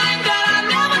feeling that I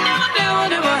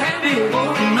never had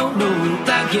before. No,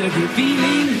 I get a good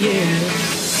feeling, yeah.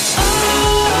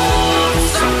 Oh,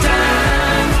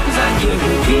 sometimes I get a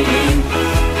good feeling,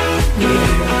 yeah.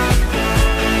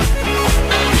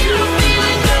 I get a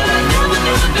feeling that I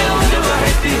never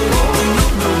had before.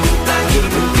 No, I get a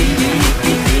good feeling.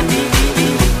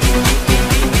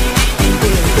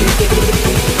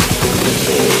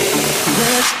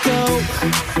 Let's go.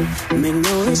 Make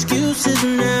no excuses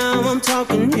now. I'm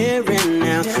talking here and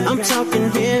now. I'm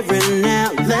talking here and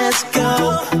now. Let's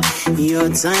go. Your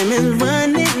time is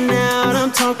running out.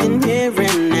 I'm talking here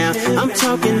and now. I'm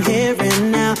talking here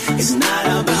and now. It's not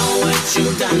about what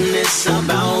you've done. It's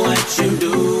about what you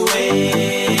do.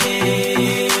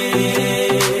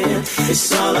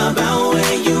 It's all about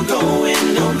where you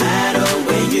going, no matter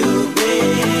where you've been.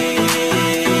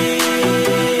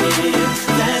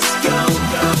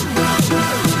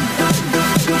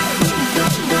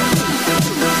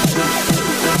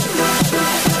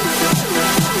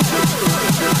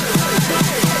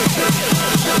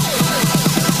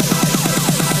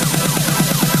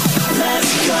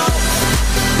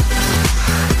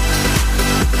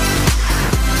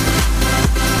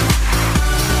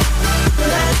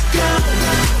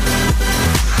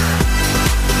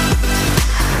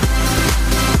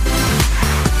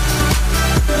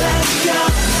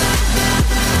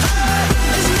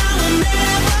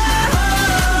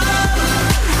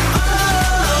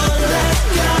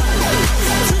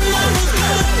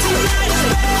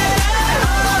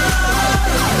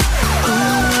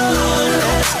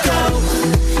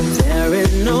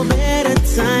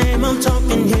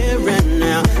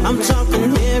 I'm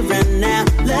talking here and now,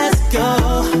 let's go.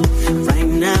 Right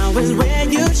now is where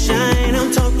you shine.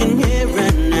 I'm talking here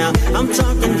and now, I'm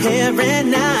talking here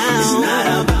and now. It's not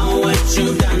about what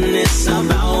you've done, it's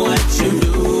about what you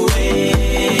do.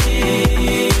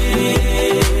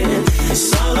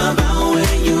 It's all about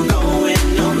where you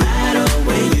going, no matter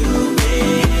where you've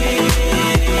been.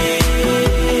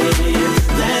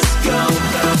 Let's go.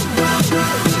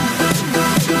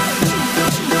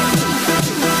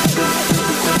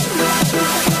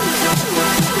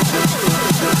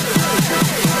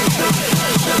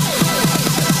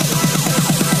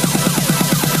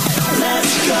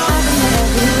 I've been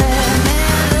everywhere,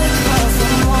 man, looking for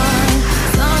some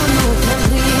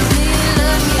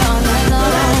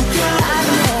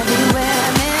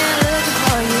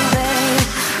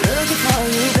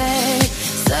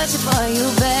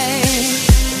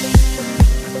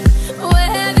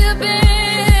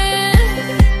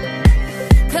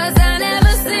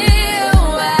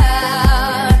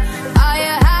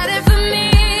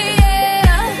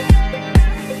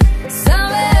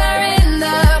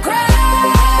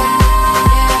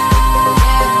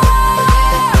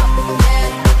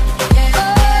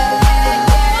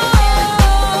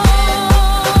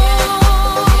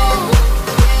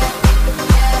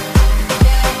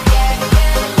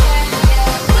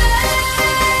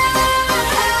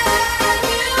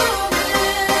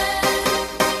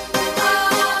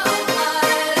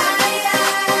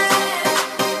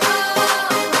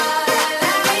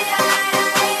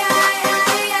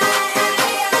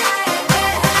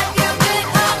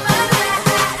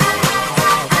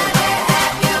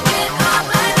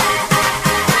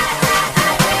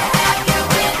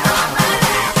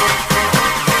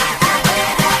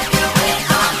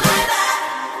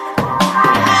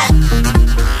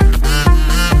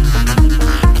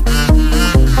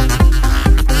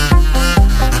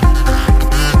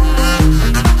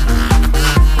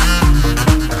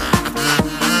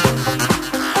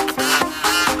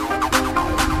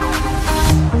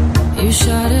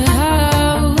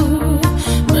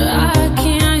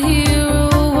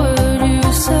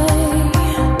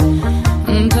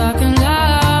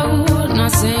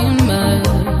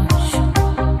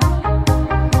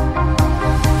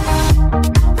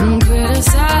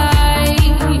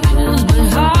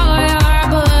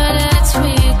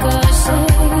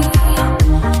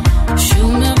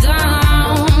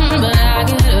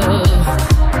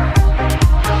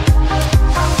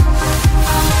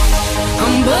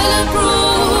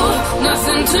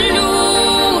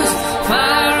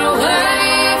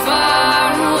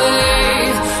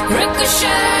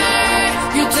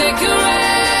Ricochet, you take your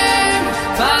aim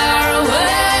far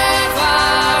away,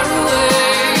 far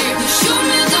away. You shoot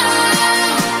me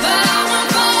down, but I won't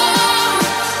fall.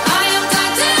 I am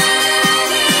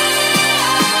titanium.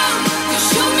 You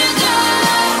shoot me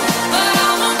down, but I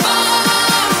won't fall.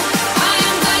 I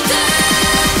am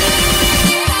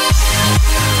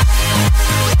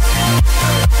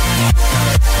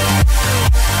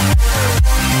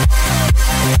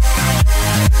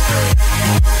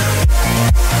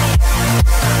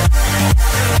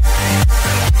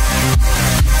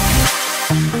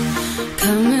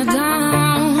Calm me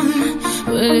down.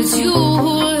 Well, it's you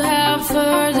who have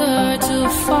further to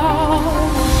fall.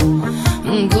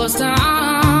 Ghost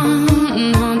town,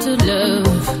 haunted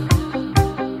love.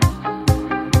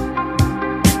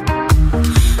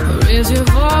 Raise your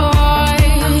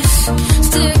voice.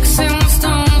 Sticks and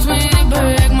stones may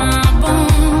break my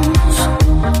bones.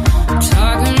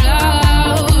 Talking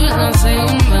loud, not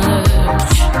saying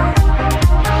much.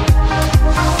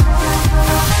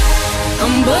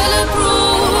 I'm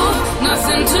bulletproof,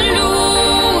 nothing to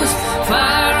lose.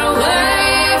 Far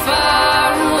away,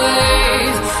 far away.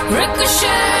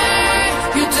 Ricochet,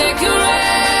 you take your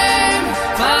aim.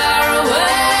 Far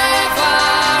away,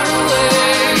 far away.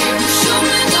 You shoot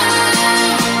me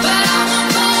down, but I won't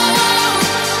fall.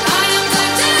 I am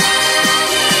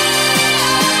titanium.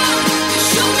 You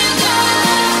shoot me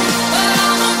down, but I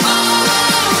won't fall.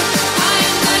 I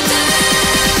am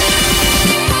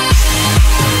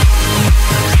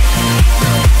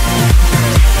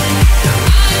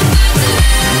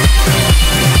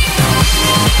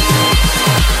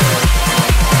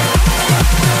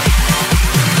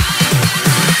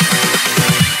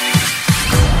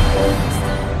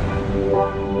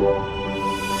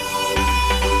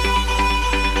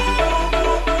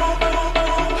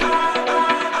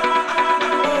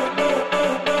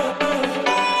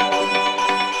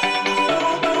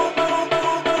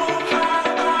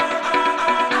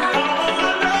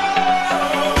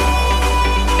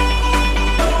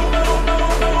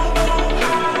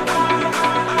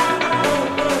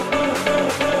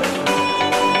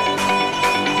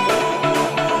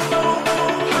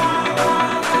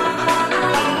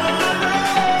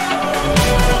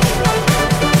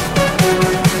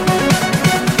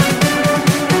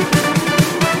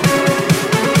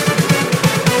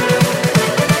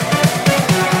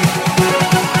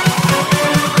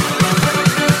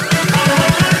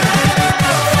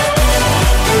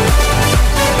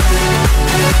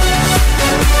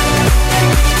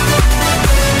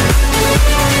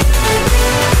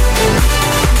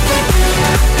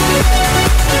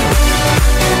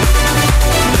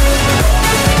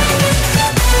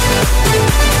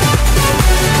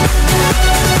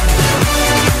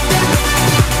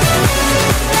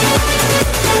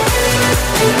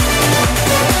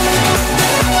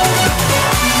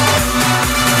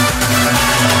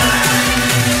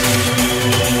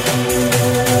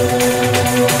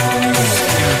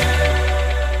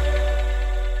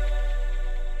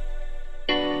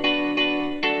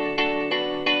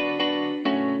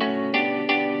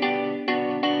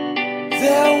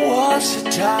There was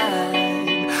a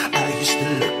time I used to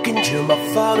look into my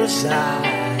father's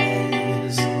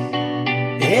eyes.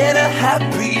 In a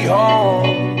happy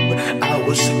home, I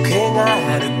was a king, I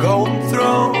had a golden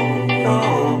throne.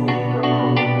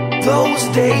 Those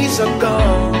days are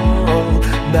gone,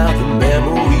 now the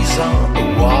memories on the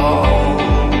wall.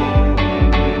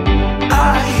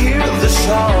 I hear the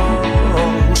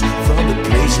songs from the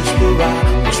places where I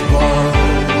was born.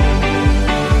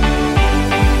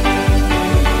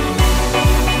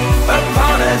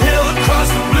 Upon a hill across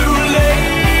the blue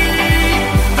lake,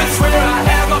 that's where I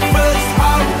had my first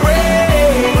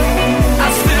heartbreak. I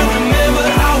still remember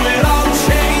how it all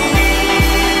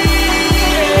changed.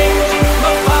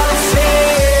 My father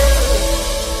said,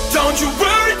 don't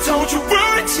you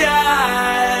worry,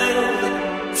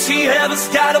 child. See, heaven's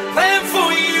got a plan for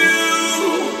you.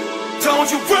 Don't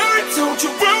you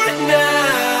worry now.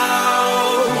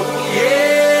 Yeah.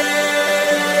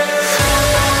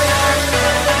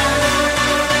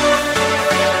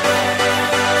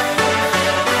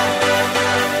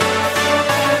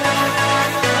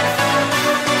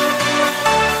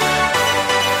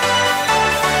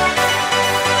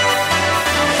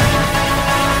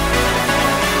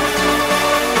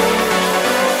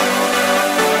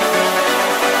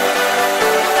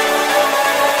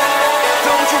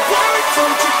 Don't you worry,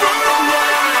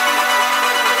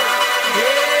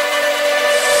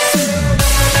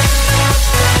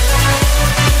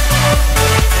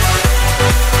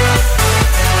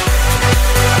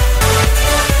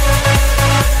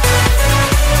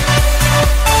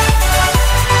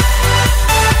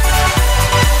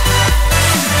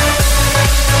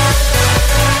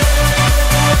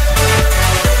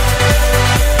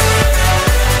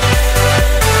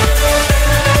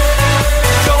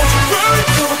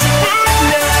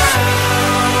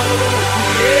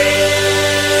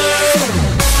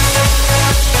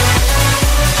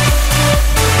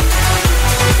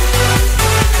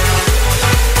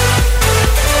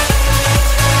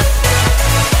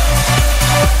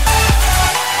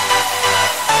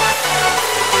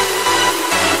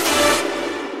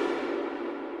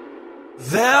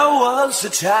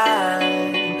 was a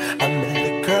time I met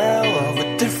a girl of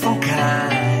a different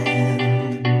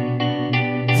kind.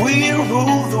 We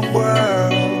ruled the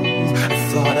world. I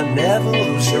thought I'd never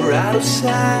lose her out of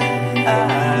sight.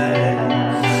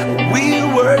 We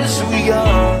were so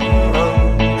young.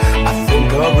 I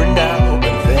think of her now and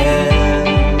then.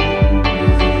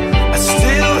 I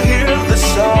still hear the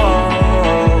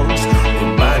songs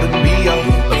reminding me of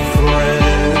a friend.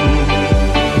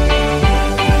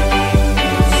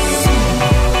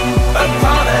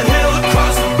 Upon a hill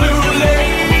across the blue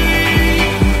lake,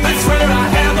 that's where I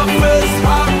had my first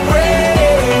heartbreak.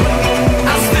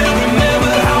 I still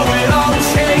remember how it all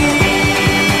changed.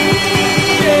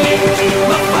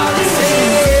 My father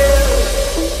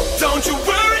said, don't you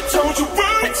worry,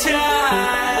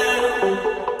 child.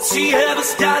 She has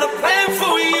got a plan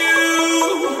for you.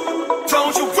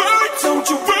 Don't you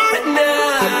worry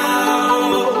now.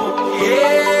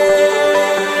 Yeah.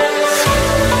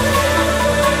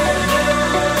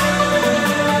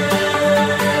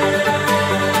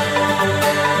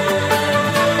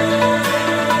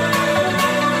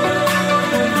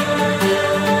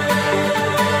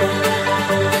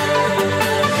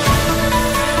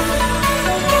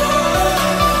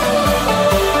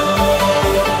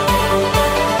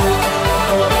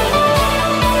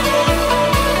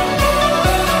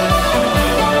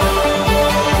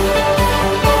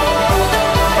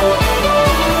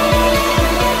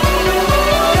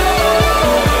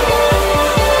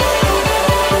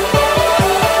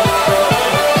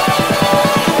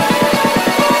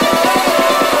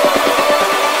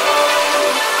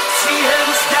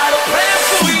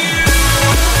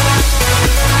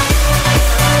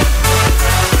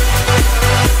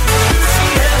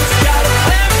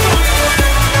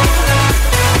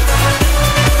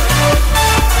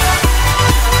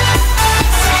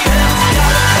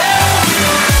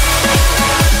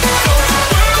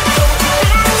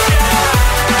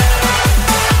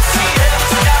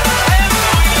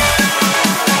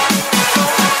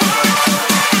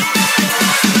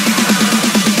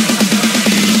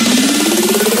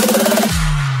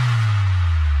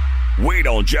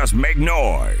 Just make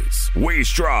noise. We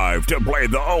strive to play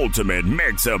the ultimate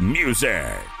mix of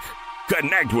music.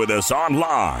 Connect with us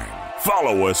online.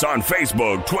 Follow us on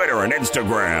Facebook, Twitter, and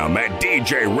Instagram at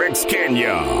DJ Rick's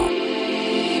Kenya.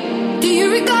 Do you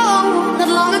recall not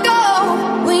long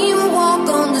ago when you would walk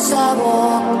on the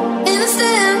sidewalk?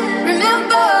 Innocent,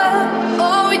 remember?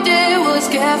 All we did was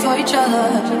care for each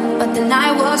other. But the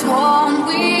night was warm,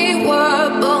 we were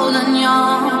bold and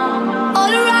young. All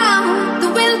around, the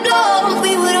wind blows,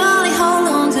 we would only hold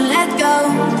on to let go.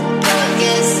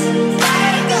 Focus,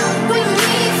 fire gun, we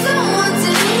need someone to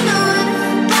lean on.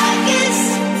 Focus,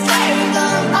 fire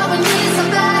gun, all we need is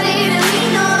somebody to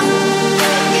lean on.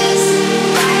 Focus,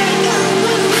 fire gun,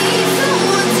 we need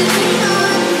someone to lean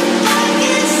on.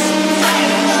 Focus,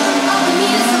 fire gun, all we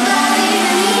need is somebody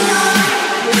to lean on.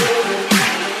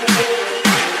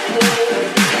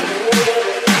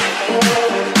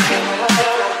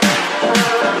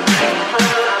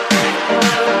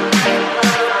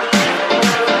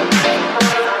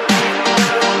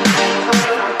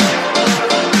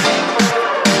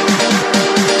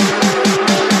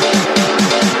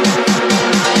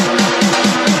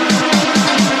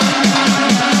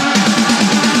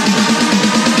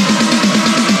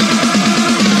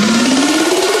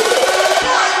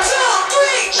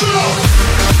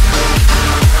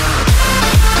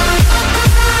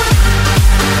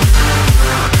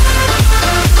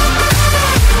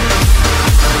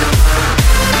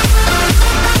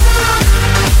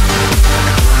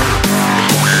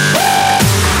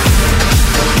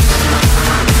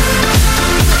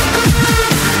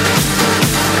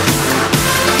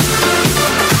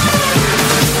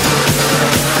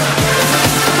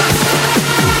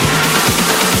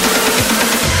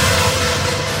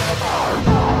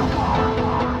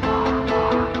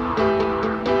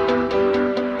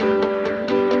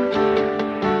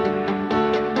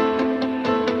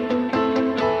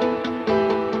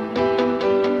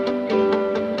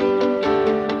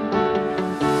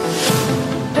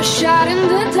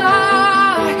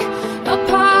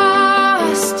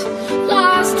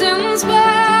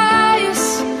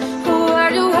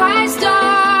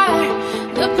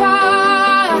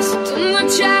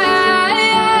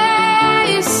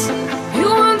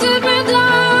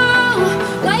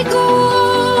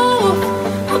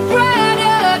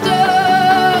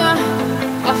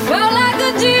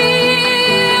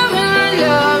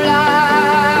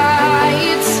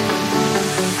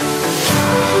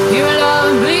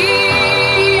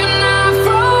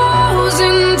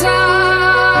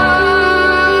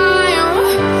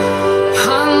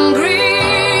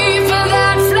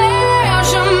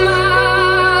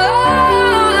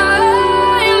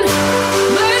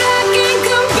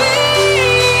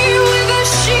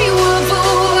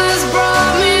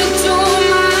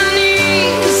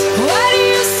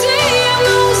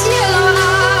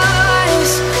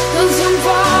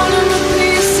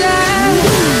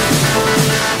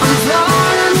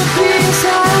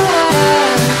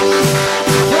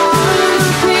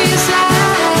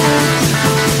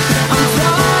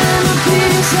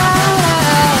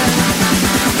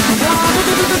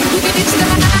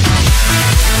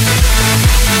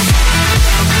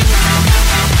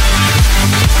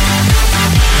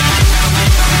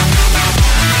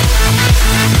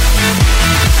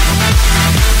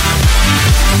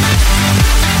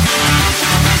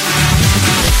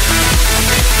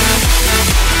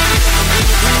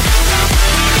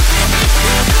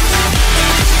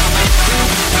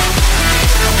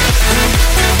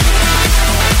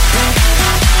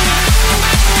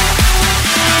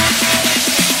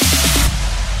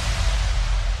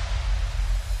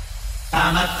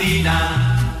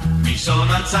 Stamattina mi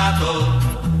sono alzato,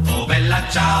 oh bella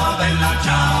ciao, bella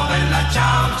ciao, bella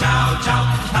ciao, ciao, ciao.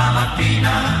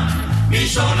 Stamattina mi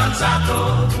sono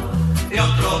alzato e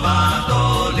ho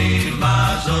trovato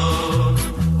l'invaso.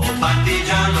 Oh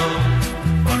partigiano,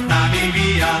 portami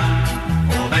via,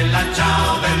 oh bella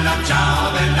ciao, bella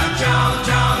ciao, bella ciao,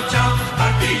 ciao, ciao.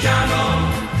 Partigiano,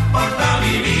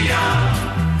 portami via,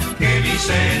 che mi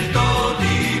sento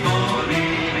di morire.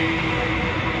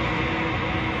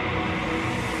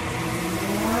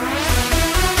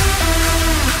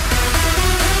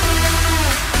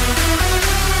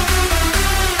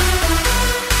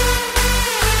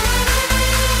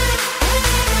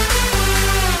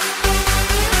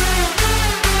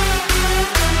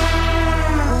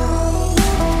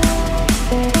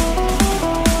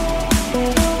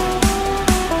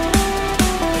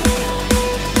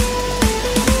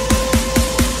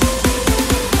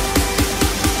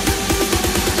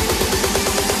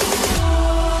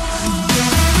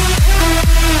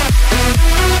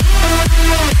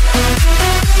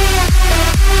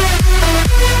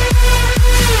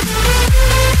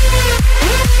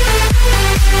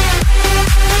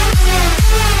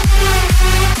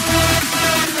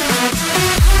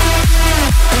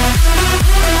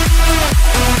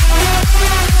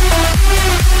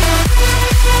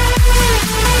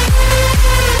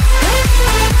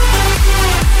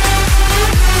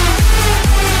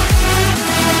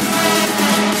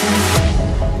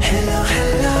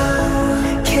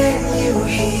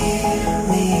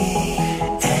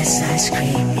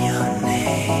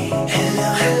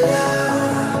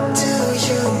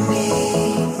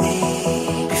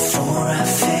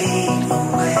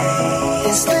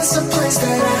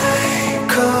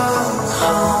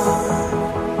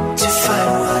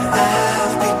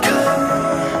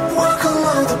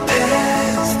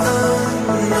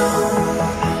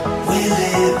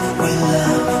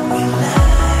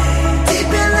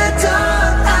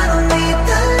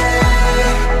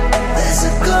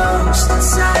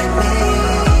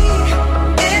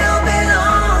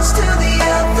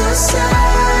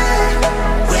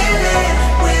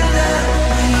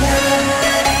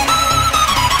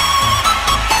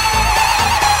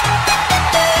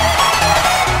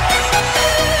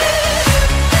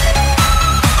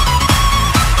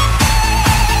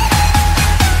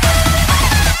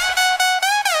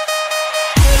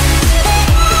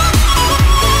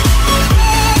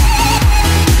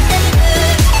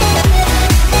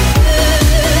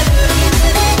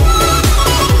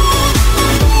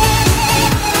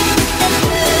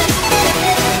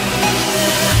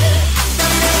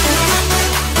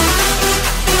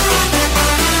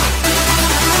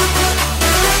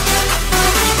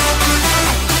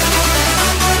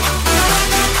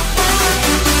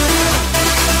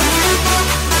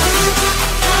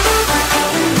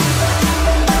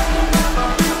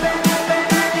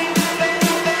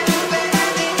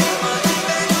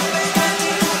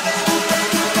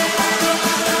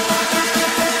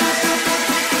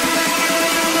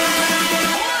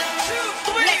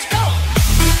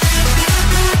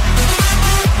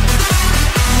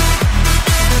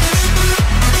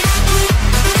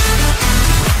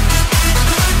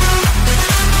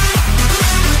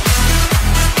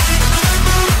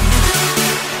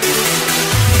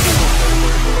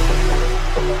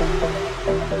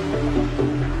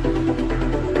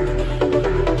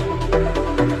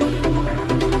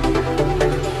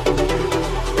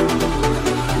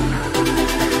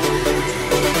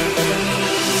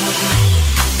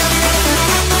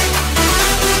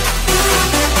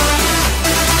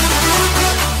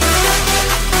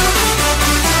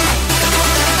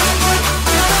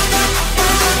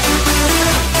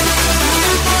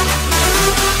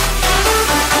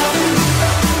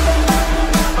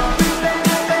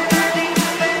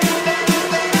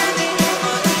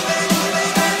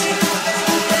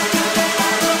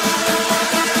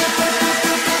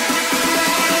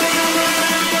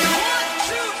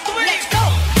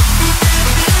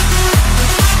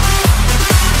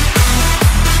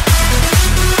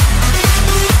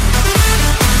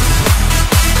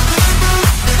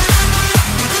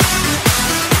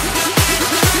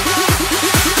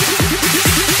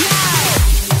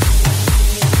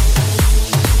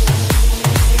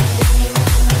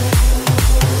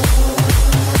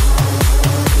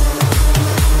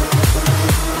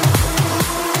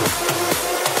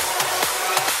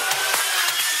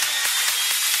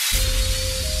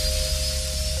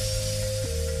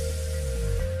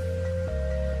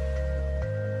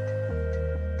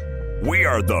 We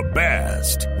are the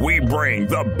best. We bring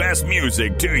the best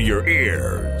music to your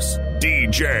ears.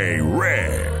 DJ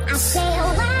Riggs. I say,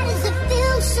 oh, why does it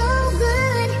feel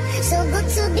so good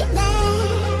to be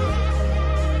bad?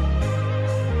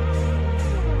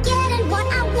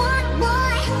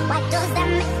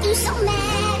 make you so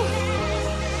mad.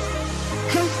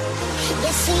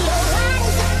 You see your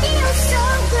eyes, it feels so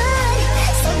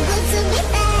good to be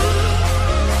bad.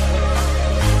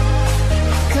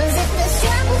 'Cause if the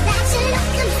trouble that you're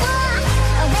looking for,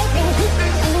 oh baby,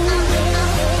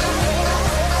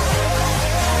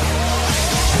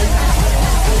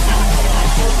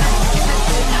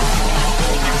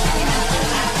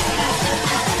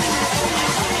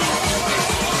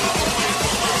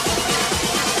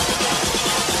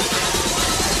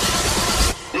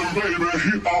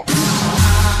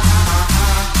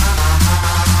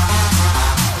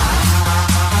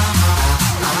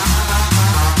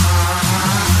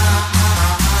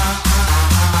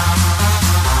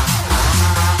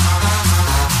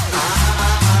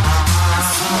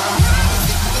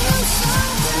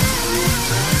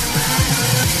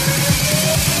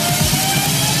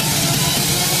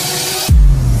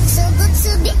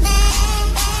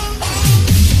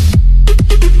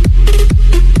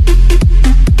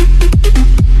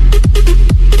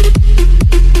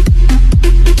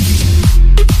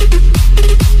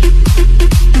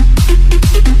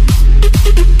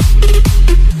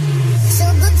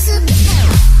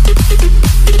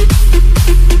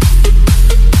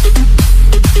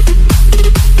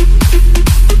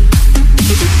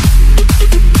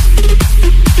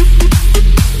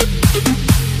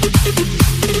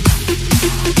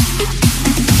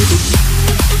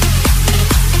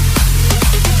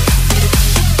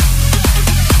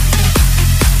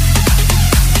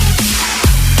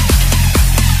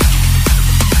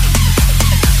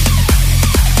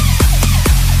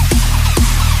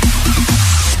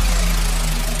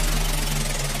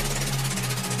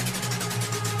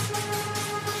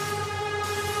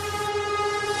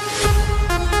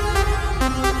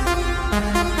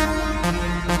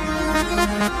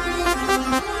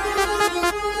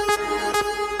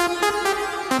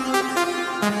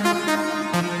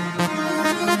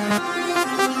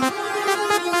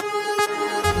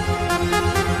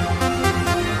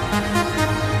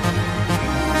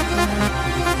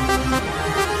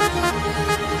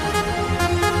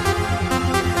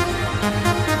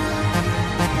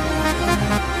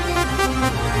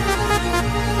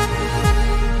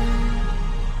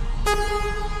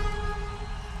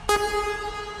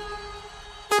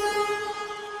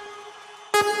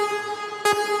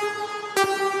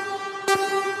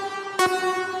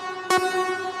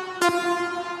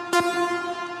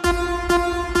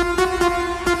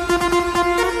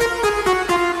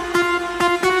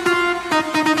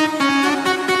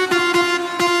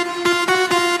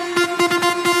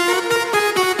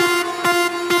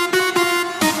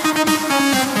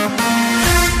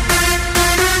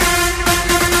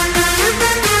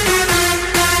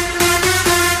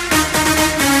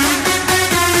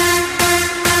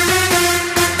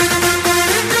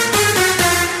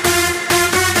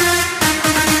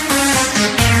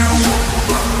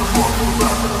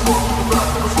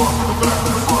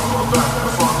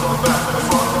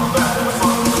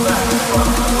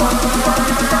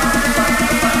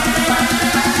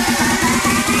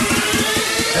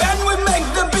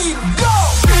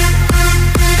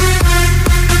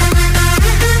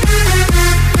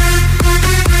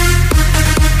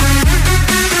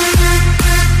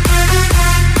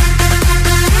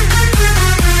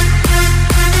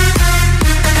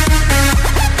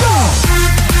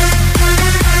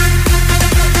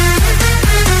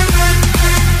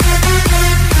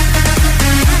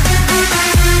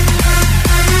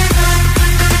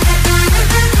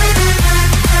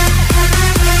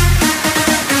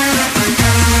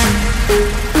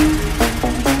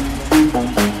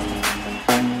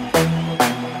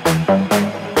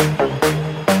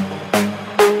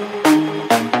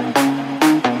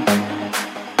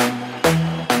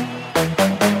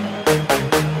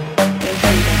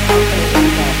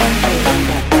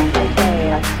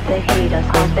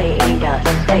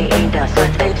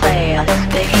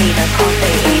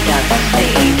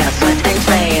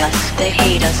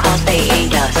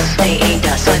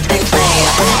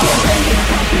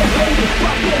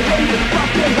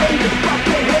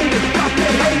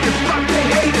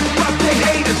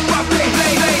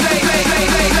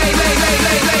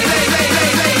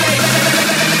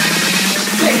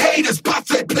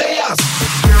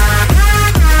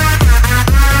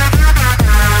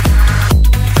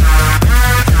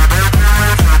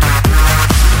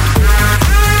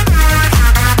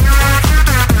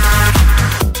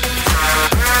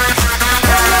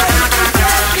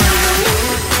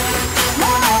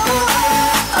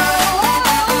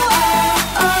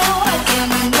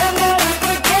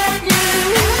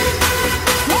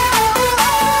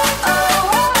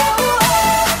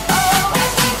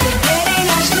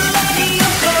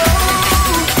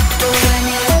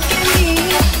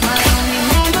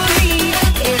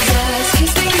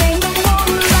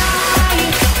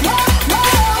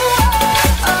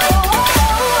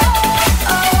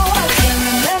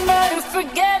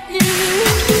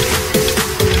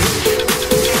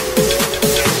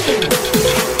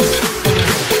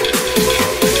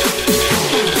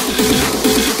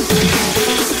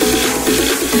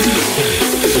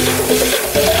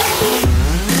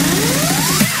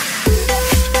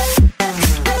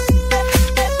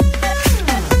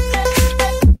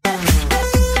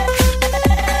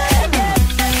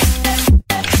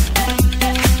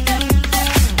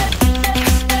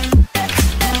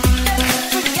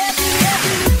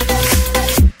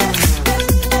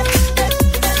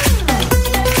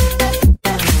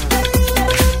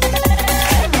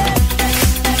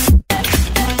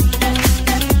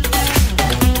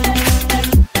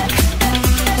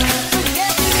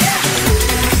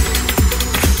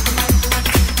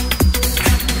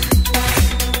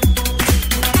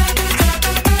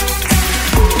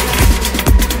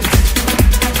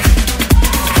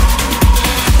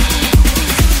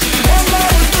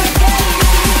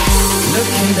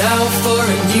 Reaching out for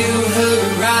a new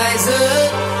horizon.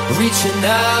 Reaching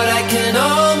out, I can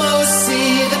almost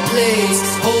see the place.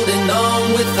 Holding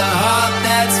on with a heart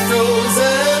that's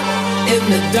frozen in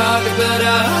the dark, but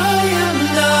I am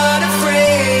not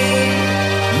afraid.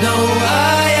 No,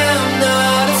 I am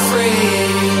not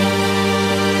afraid.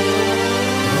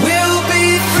 We'll be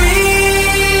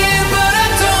free, but I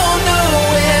don't know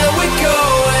where we're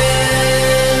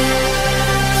going.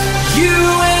 You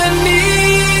and me,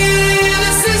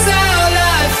 this is our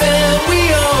life and we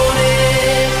own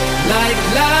it. Like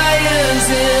lions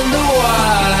in the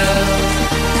wild.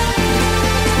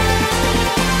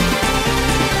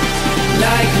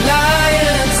 Like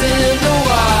lions in the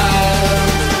wild.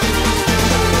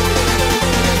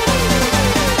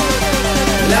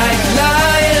 Like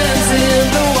lions in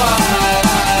the wild.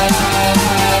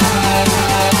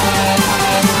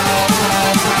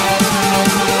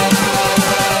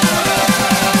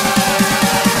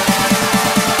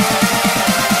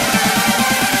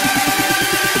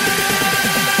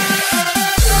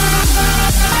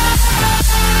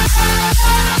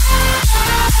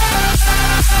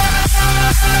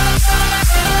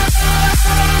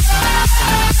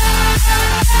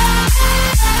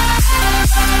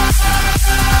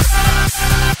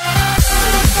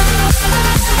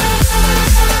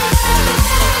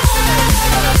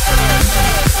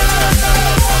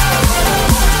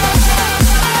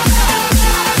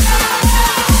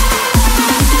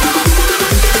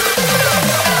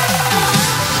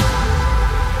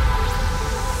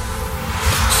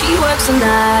 She works the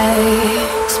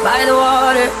nights by the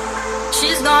water.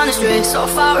 She's gone astray, so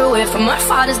far away from her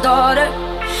father's daughter.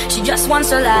 She just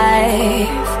wants a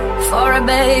life for a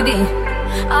baby.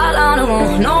 All on her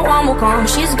own, no one will come.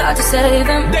 She's got to save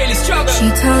him. Daily struggle. She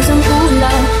tells him, ooh,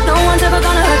 love, no one's ever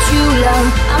gonna hurt you, love.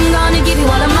 I'm gonna give you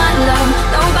all of my love.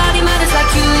 Nobody matters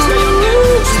like you.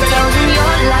 She tells him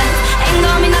your life ain't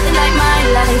gonna be nothing like my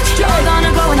life. You're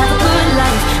gonna grow and have a good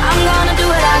life. I'm gonna do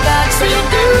what I got to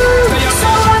do. So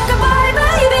rock-a-bye,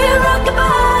 baby,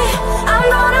 rock-a-bye. I'm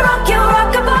gonna rock you,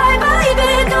 rock-a-bye,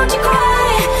 baby, don't you cry.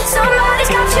 Somebody's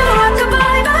got you,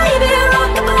 rock-a-bye, baby,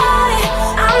 rock-a-bye.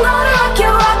 I'm gonna rock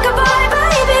you, rock-a-bye,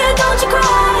 baby, don't you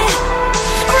cry.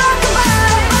 Rock-a-bye.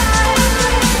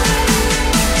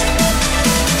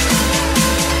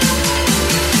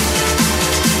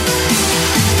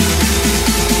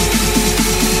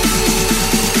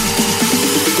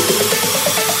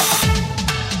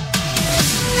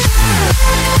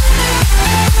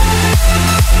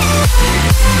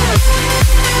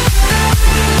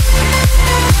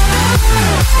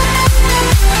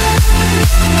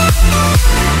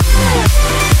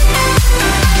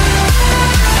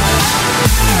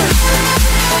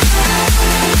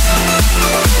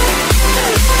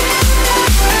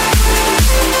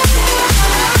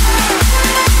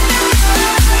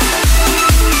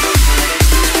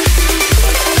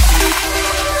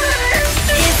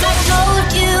 If I told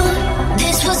you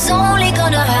this was only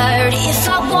gonna hurt, if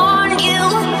I warned you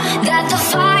that the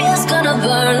fire's gonna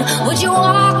burn, would you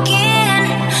walk in?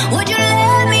 Would you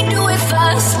let me do it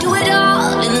first? Do it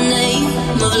all in the name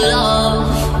of love.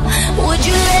 Would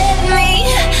you let me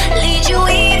lead you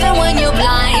even when you're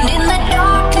blind? In the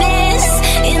darkness,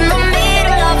 in the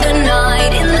middle of the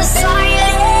night, in the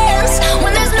silence,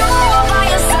 when there's no one by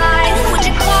your side, would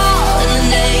you call in the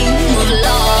name of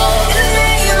love? In the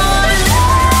name of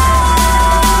love,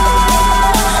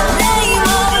 name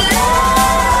of love,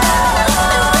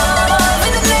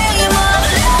 in the name of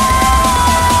love,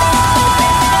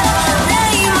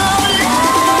 name of love,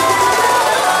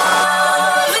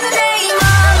 in the name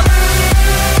of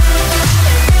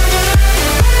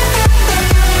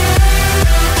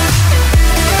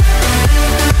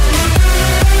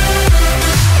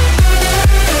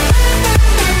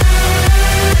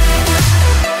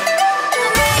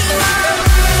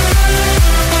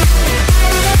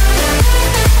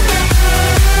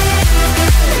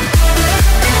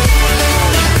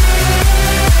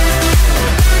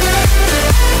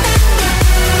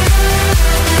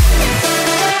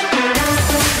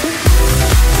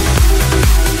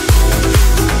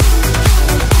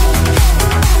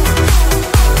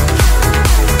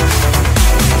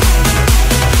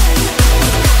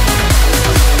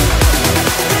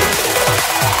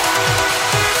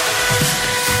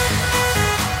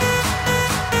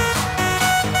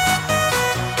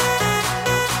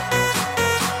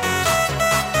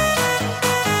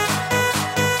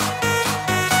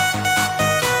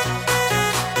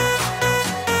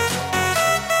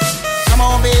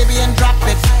baby, and drop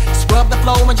it. Scrub the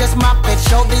floor and just mop it.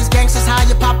 Show these gangsters how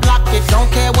you pop lock it. Don't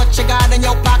care what you got in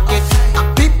your pocket. I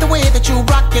peep the way that you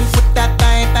rockin'. Put that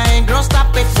thing, girl,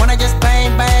 stop it. Wanna just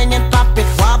bang, bang and pop it.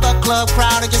 Why club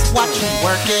crowd are just watching.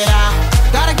 Work it out.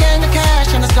 Got a gang of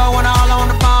cash and it's going all on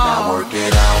the ball. Now work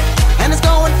it out. And it's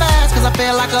going fast cause I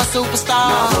feel like a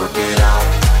superstar. Now work it out.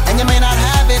 And you may not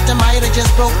have it, I might have just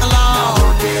broke the law. Now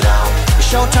work it out. It's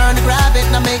your turn to grab it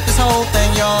and I make this whole thing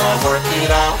yours. Now work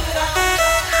it out.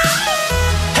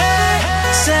 Hey,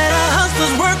 said our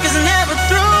hustler's work is never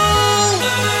through.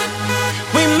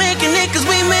 We making it cause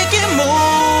we making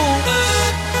moves.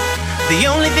 The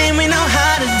only thing we know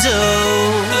how to do.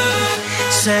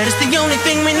 Said it's the only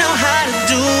thing we know how to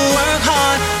do. Work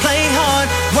hard, play hard,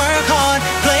 work hard,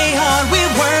 play hard. We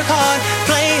work hard,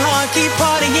 play hard, keep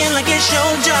partying like it's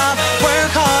your job.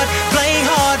 Work hard, play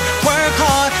hard, work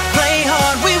hard, play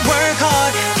hard. We work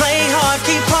hard, play hard,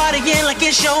 keep partying like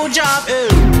it's your job.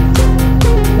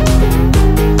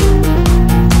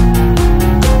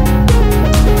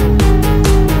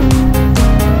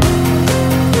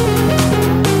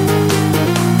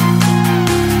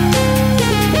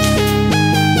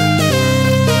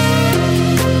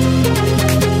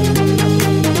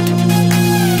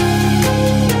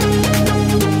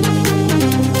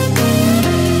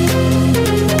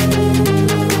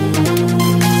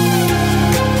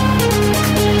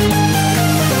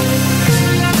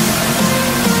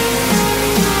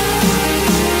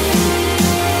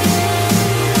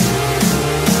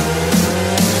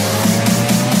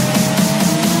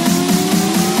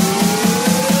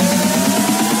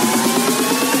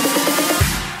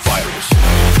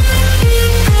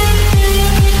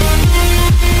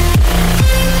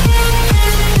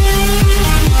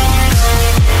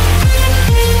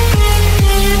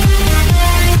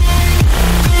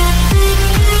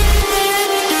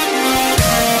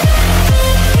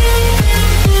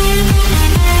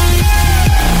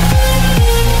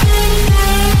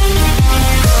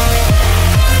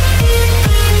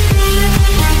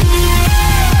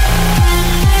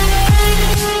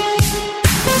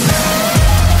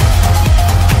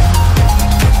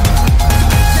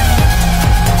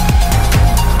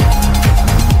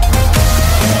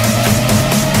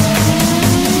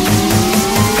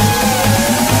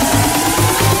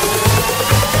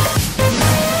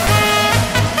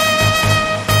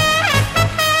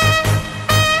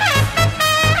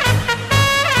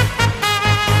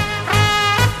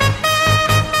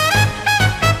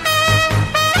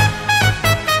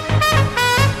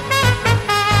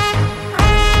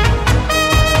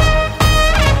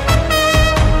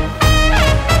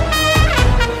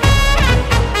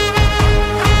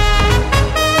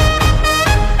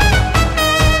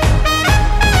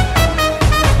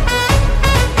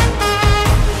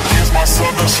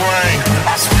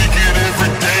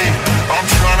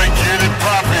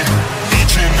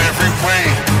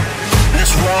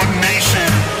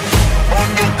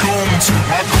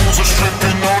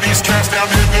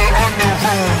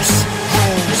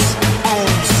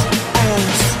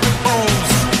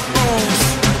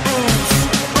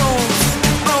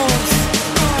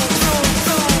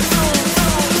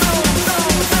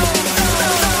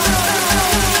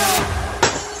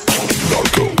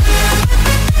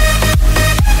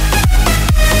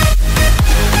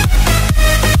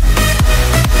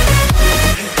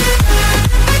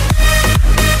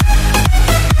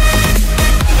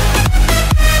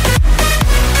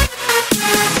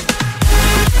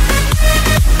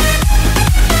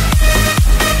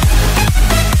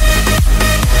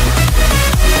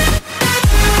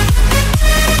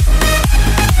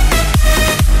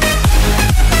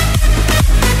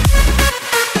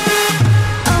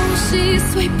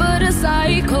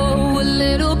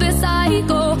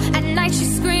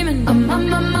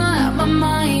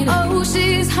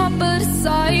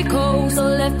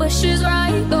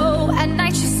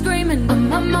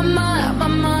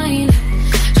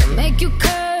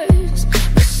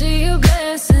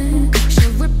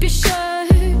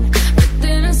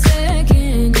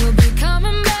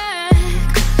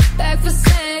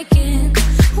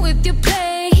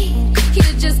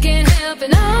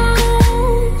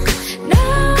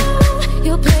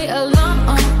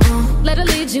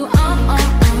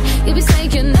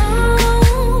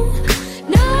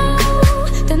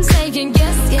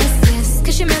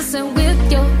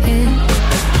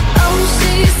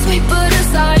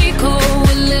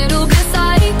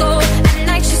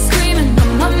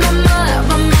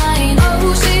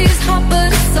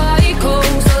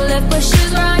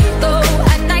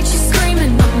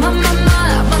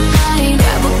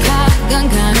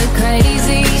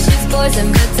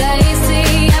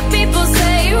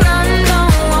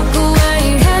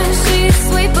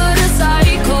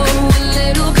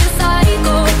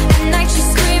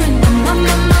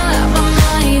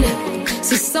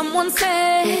 Someone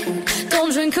said,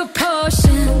 don't drink her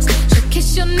potions. She'll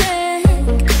kiss your neck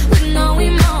with no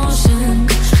emotion.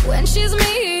 When she's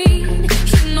mean,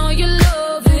 you know you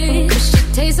love it. 'Cause she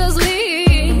tastes so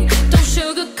sweet. Don't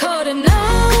sugarcoat it, no,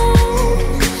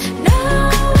 no.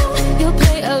 You'll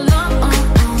play along,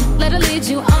 let her lead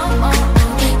you on.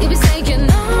 You'll be saying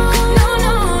no, no,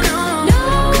 no, no, no,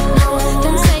 no.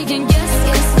 Then saying yes,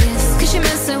 yes, yes. 'Cause you're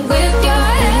messing with your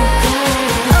head.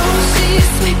 Oh, she's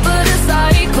sweet but a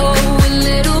psycho, a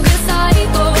little bit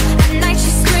psycho. At night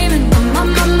she's screaming, my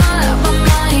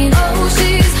mind. Oh,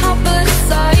 she's hot but a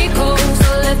psycho, so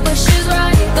left but she's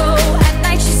right though. At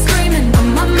night she's screaming,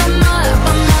 my mind.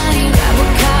 Grab a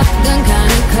cop gun,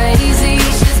 kinda crazy.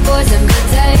 She's poison but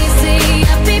tasty.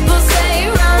 Yeah, people say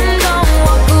run, don't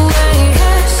walk away.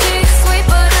 'Cause she's sweet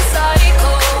but a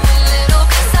psycho, a little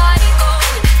bit psycho.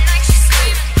 At night she's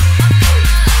screaming,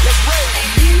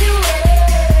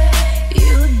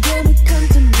 you didn't come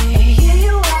to me. Here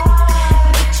you are,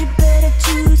 but you better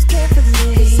choose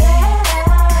carefully. 'Cause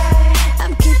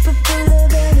I'm capable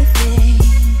of anything,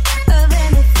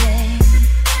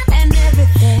 and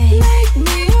everything. Make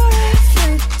me your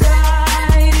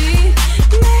Aphrodite,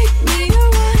 make me your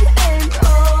one and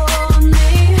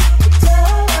only.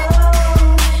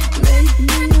 Don't make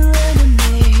me your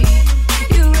enemy,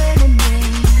 your enemy,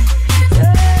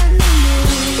 your enemy.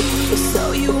 So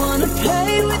you wanna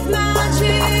play with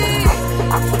magic?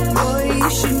 Boy, you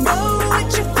should know what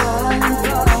you're falling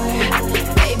for.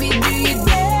 Baby, do you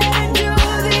dare do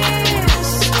this?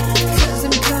 'Cause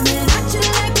I'm coming at you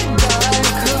like a dark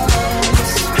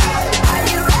horse. Are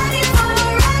you ready for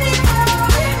a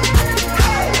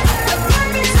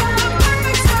perfect storm?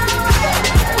 Perfect storm.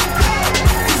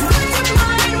 'Cause what's in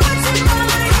mine, what's in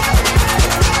mine?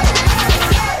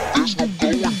 There's no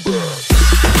going back.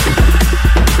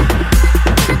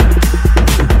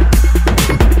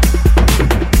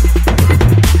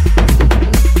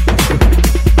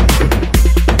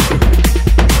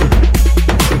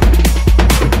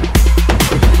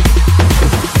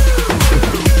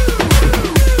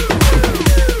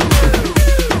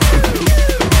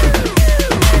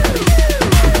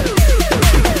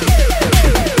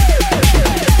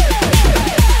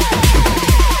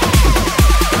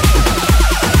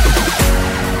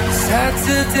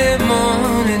 Saturday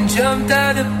morning, jumped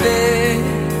out of bed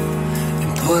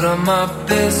and put on my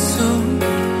best suit.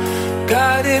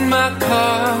 Got in my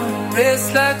car,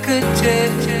 raced like a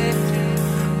jet,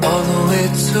 all the way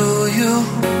to you.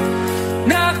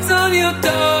 Knocked on your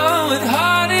door with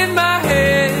heart in my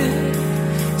head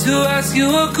to ask you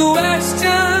a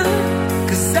question.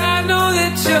 'Cause I know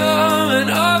that you're an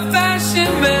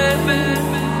old-fashioned man,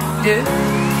 yeah.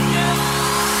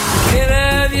 Can I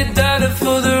have your daughter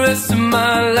for the rest of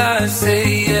my life? Say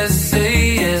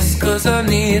yes, 'cause I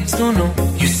need to know.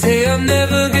 You say I'll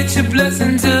never get your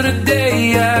blessing till the day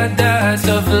I die.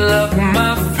 Tough luck,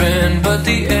 my friend, but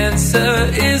the answer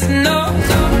is no.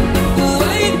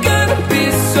 Why you gotta be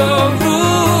so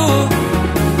rude?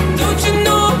 Don't you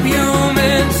know I'm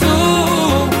human too?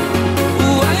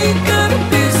 Why you gotta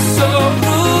be so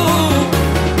rude?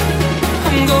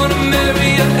 I'm gonna marry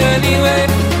you anyway.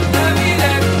 Marry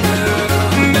that girl,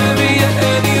 marry you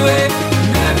anyway.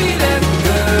 Marry that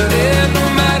girl, yeah, no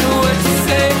matter what you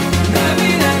say.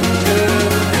 Marry that girl,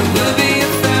 and we'll be a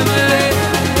family.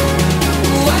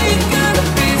 Why you gotta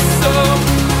be so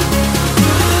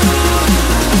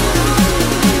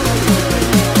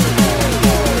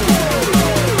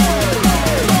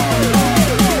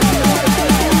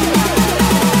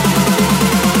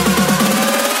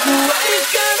Why you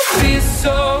gotta be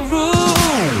so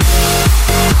rude?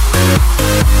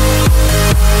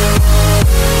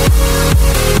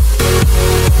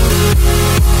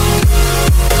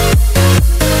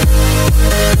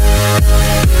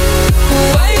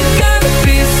 Why you gotta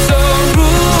be so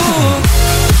rude?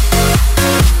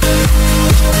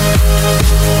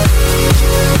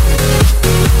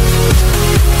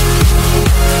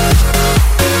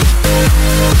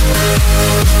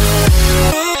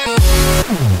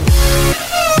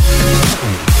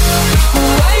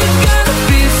 Why you gotta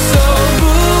be so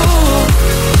rude?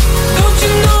 Don't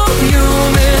you know I'm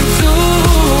human too?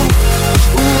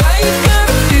 Why you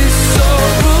gotta be so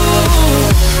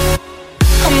rude?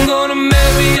 I'm gonna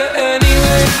marry you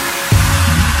anyway.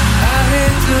 I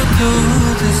hate to do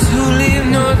this, you leave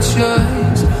no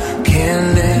choice. Can't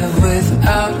live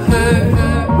without her.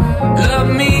 Love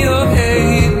me or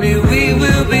hate me, we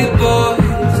will be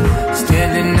boys,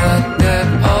 standing at that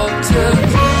altar.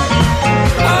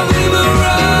 Or we will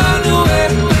run away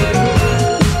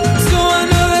to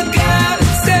another guy to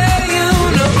say,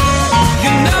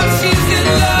 you know she's in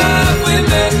love with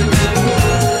me.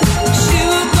 She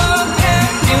will go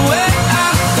anywhere I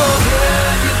go.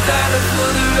 Yeah, you got it for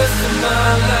the rest of my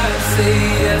life.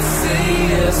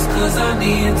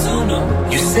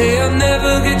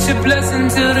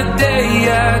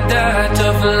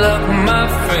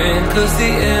 was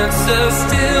the answer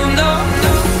still no,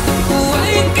 no. Why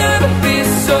you gotta be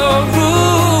so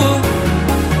rude?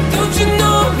 Don't you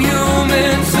know I'm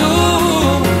human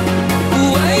too?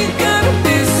 Why you gotta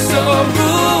be so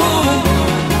rude?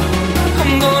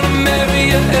 I'm gonna marry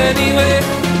you anyway.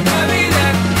 Marry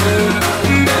that girl,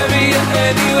 marry you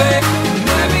anyway.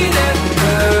 Marry that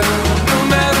girl, no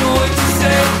matter what you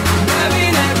say. Marry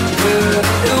that girl,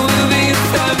 it will be a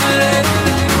family.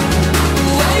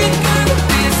 Why you gotta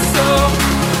be so?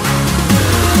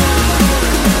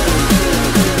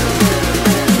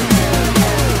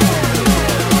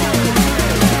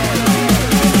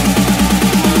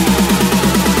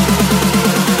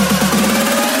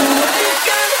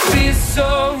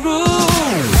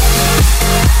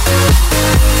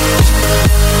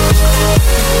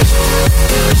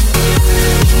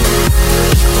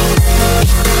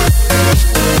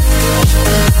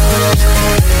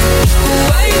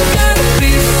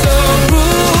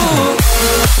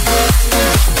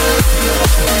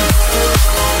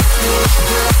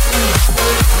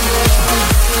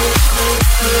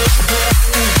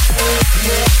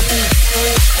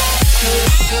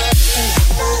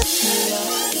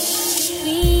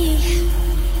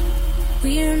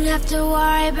 We don't have to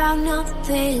worry about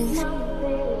nothing,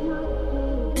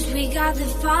 'cause we got the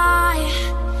fire,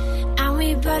 and we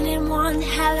burning one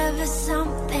hell of a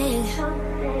something.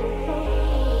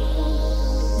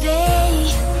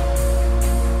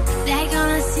 They're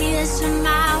gonna see us from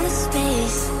outer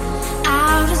space,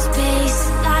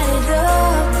 light it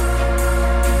up,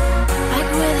 like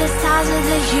we're the stars of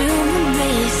the human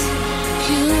race.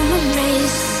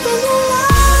 When the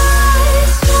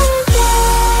lights turn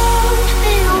down,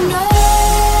 they don't know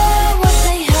what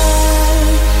they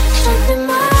heard. Something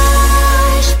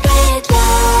much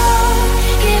better,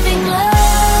 giving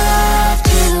love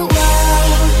to the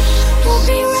world. We'll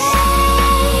be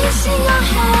raising our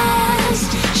hands,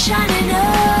 shining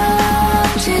up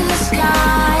to the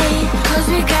sky, 'cause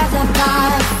we got the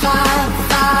fire, fire,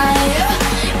 fire.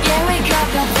 Yeah, we got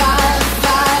the fire,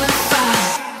 fire, fire.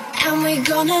 And we're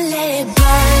gonna let it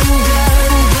burn,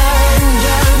 burn, burn,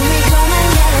 burn. We're gonna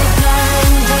let it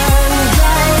burn, burn,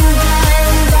 burn, burn.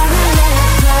 Gonna let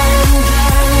it burn,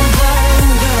 burn, burn,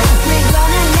 burn. We're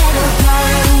gonna let it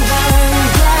burn, burn,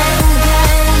 burn, burn.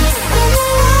 When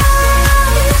the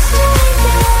lights turn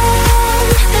down,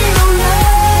 they don't know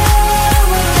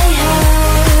what they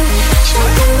heard.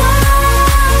 Something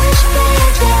much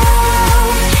better,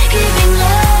 giving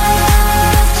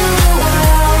love to the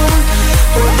world.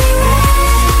 We'll be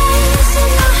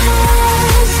raising our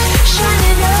hands,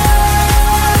 shining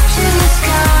up to the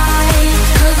sky,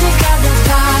 'cause we got the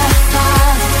fire,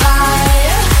 fire,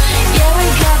 fire. Yeah, we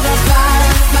got the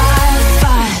fire, fire,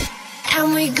 fire. And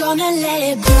we're gonna let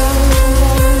it burn.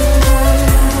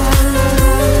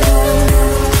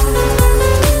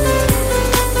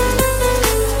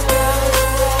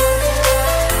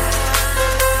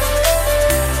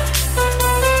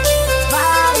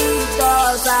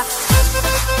 Vaidosa.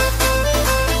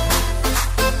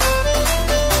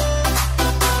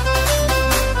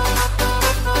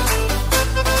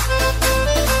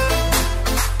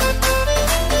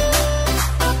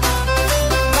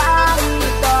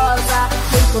 Vaidosa.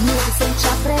 Vem comigo, sente a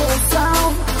pressão.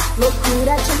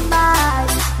 Loucura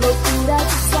demais, loucura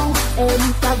de som. É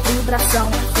muita vibração.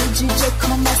 O DJ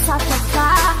começa a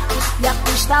tocar e a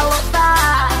pista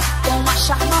lotar. Com a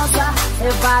charmosa é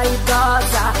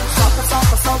vaidosa. Solta,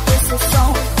 solta, solta esse som.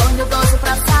 Põe o 12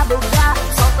 pra saborear.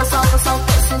 Solta, solta,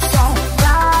 solta esse som.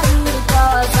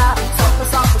 Vaidosa. Solta,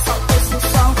 solta, solta esse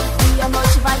som. E a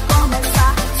noite vai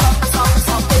começar. Solta, solta,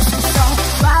 solta esse som.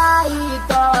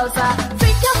 Vaidosa.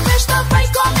 Vem que a festa vai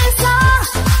começar.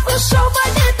 O show vai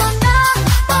detonar.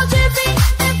 Pode vir,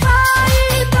 é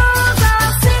vaidosa.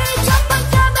 Sente a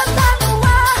pancada, tá no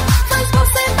ar. Faz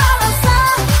você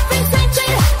balançar. Vem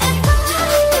sentir, é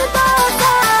vaidosa.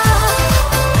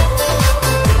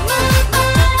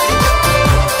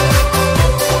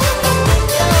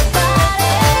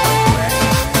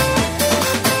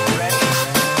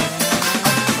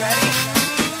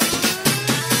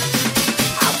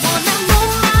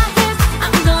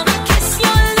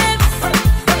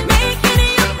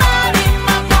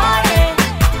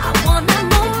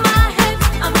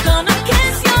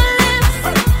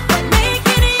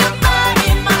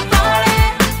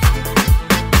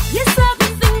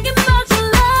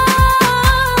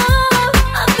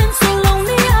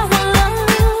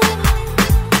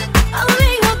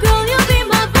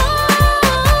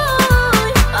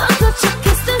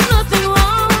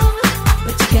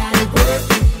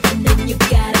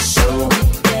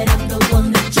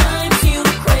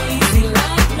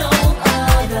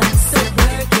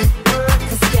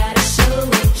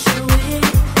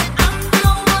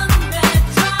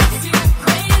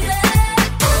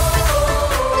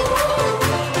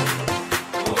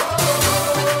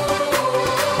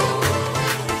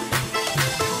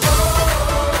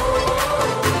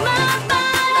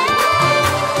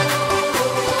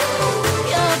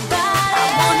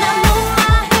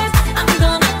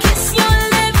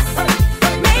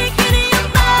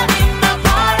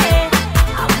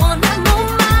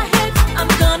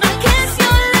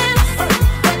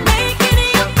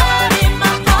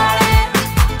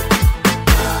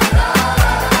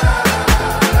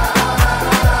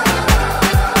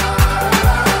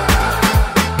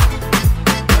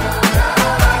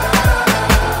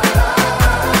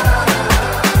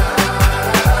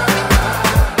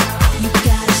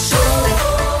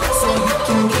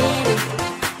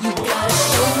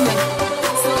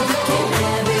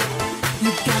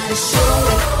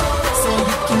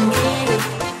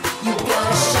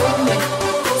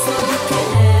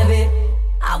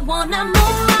 wanna move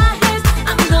my hips,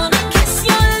 I'm gonna kiss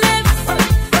your lips,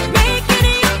 making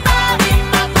your body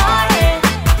my body.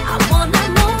 I wanna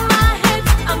move my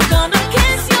hips, I'm gonna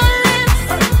kiss your lips,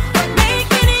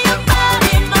 making your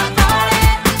body my body.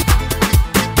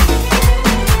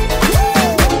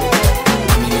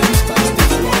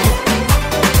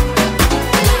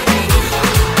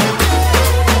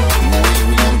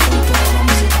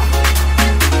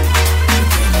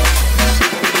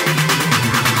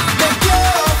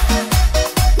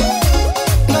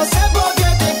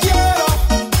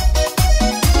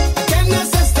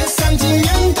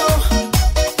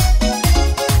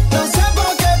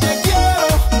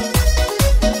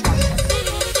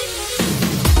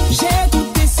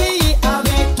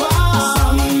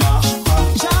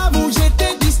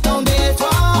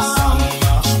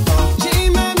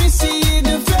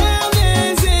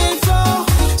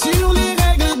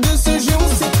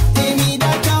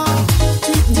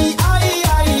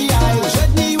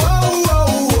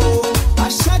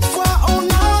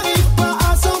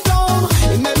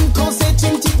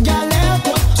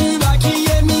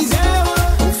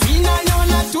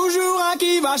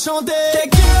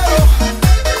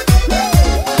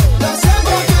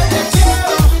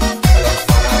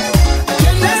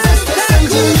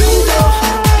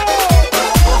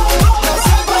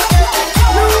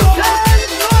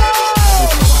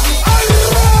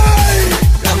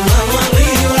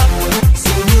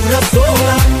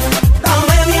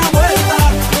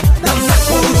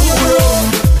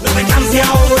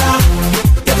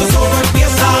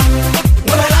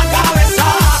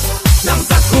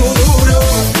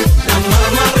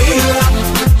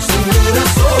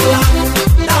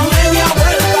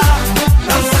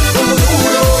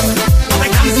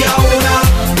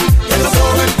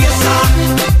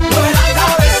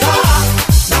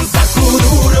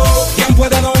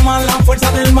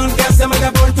 fuerza del mar que se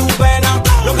mete por tu pena,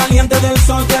 lo caliente del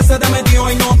sol que se te metió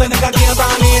y no te deja quieto.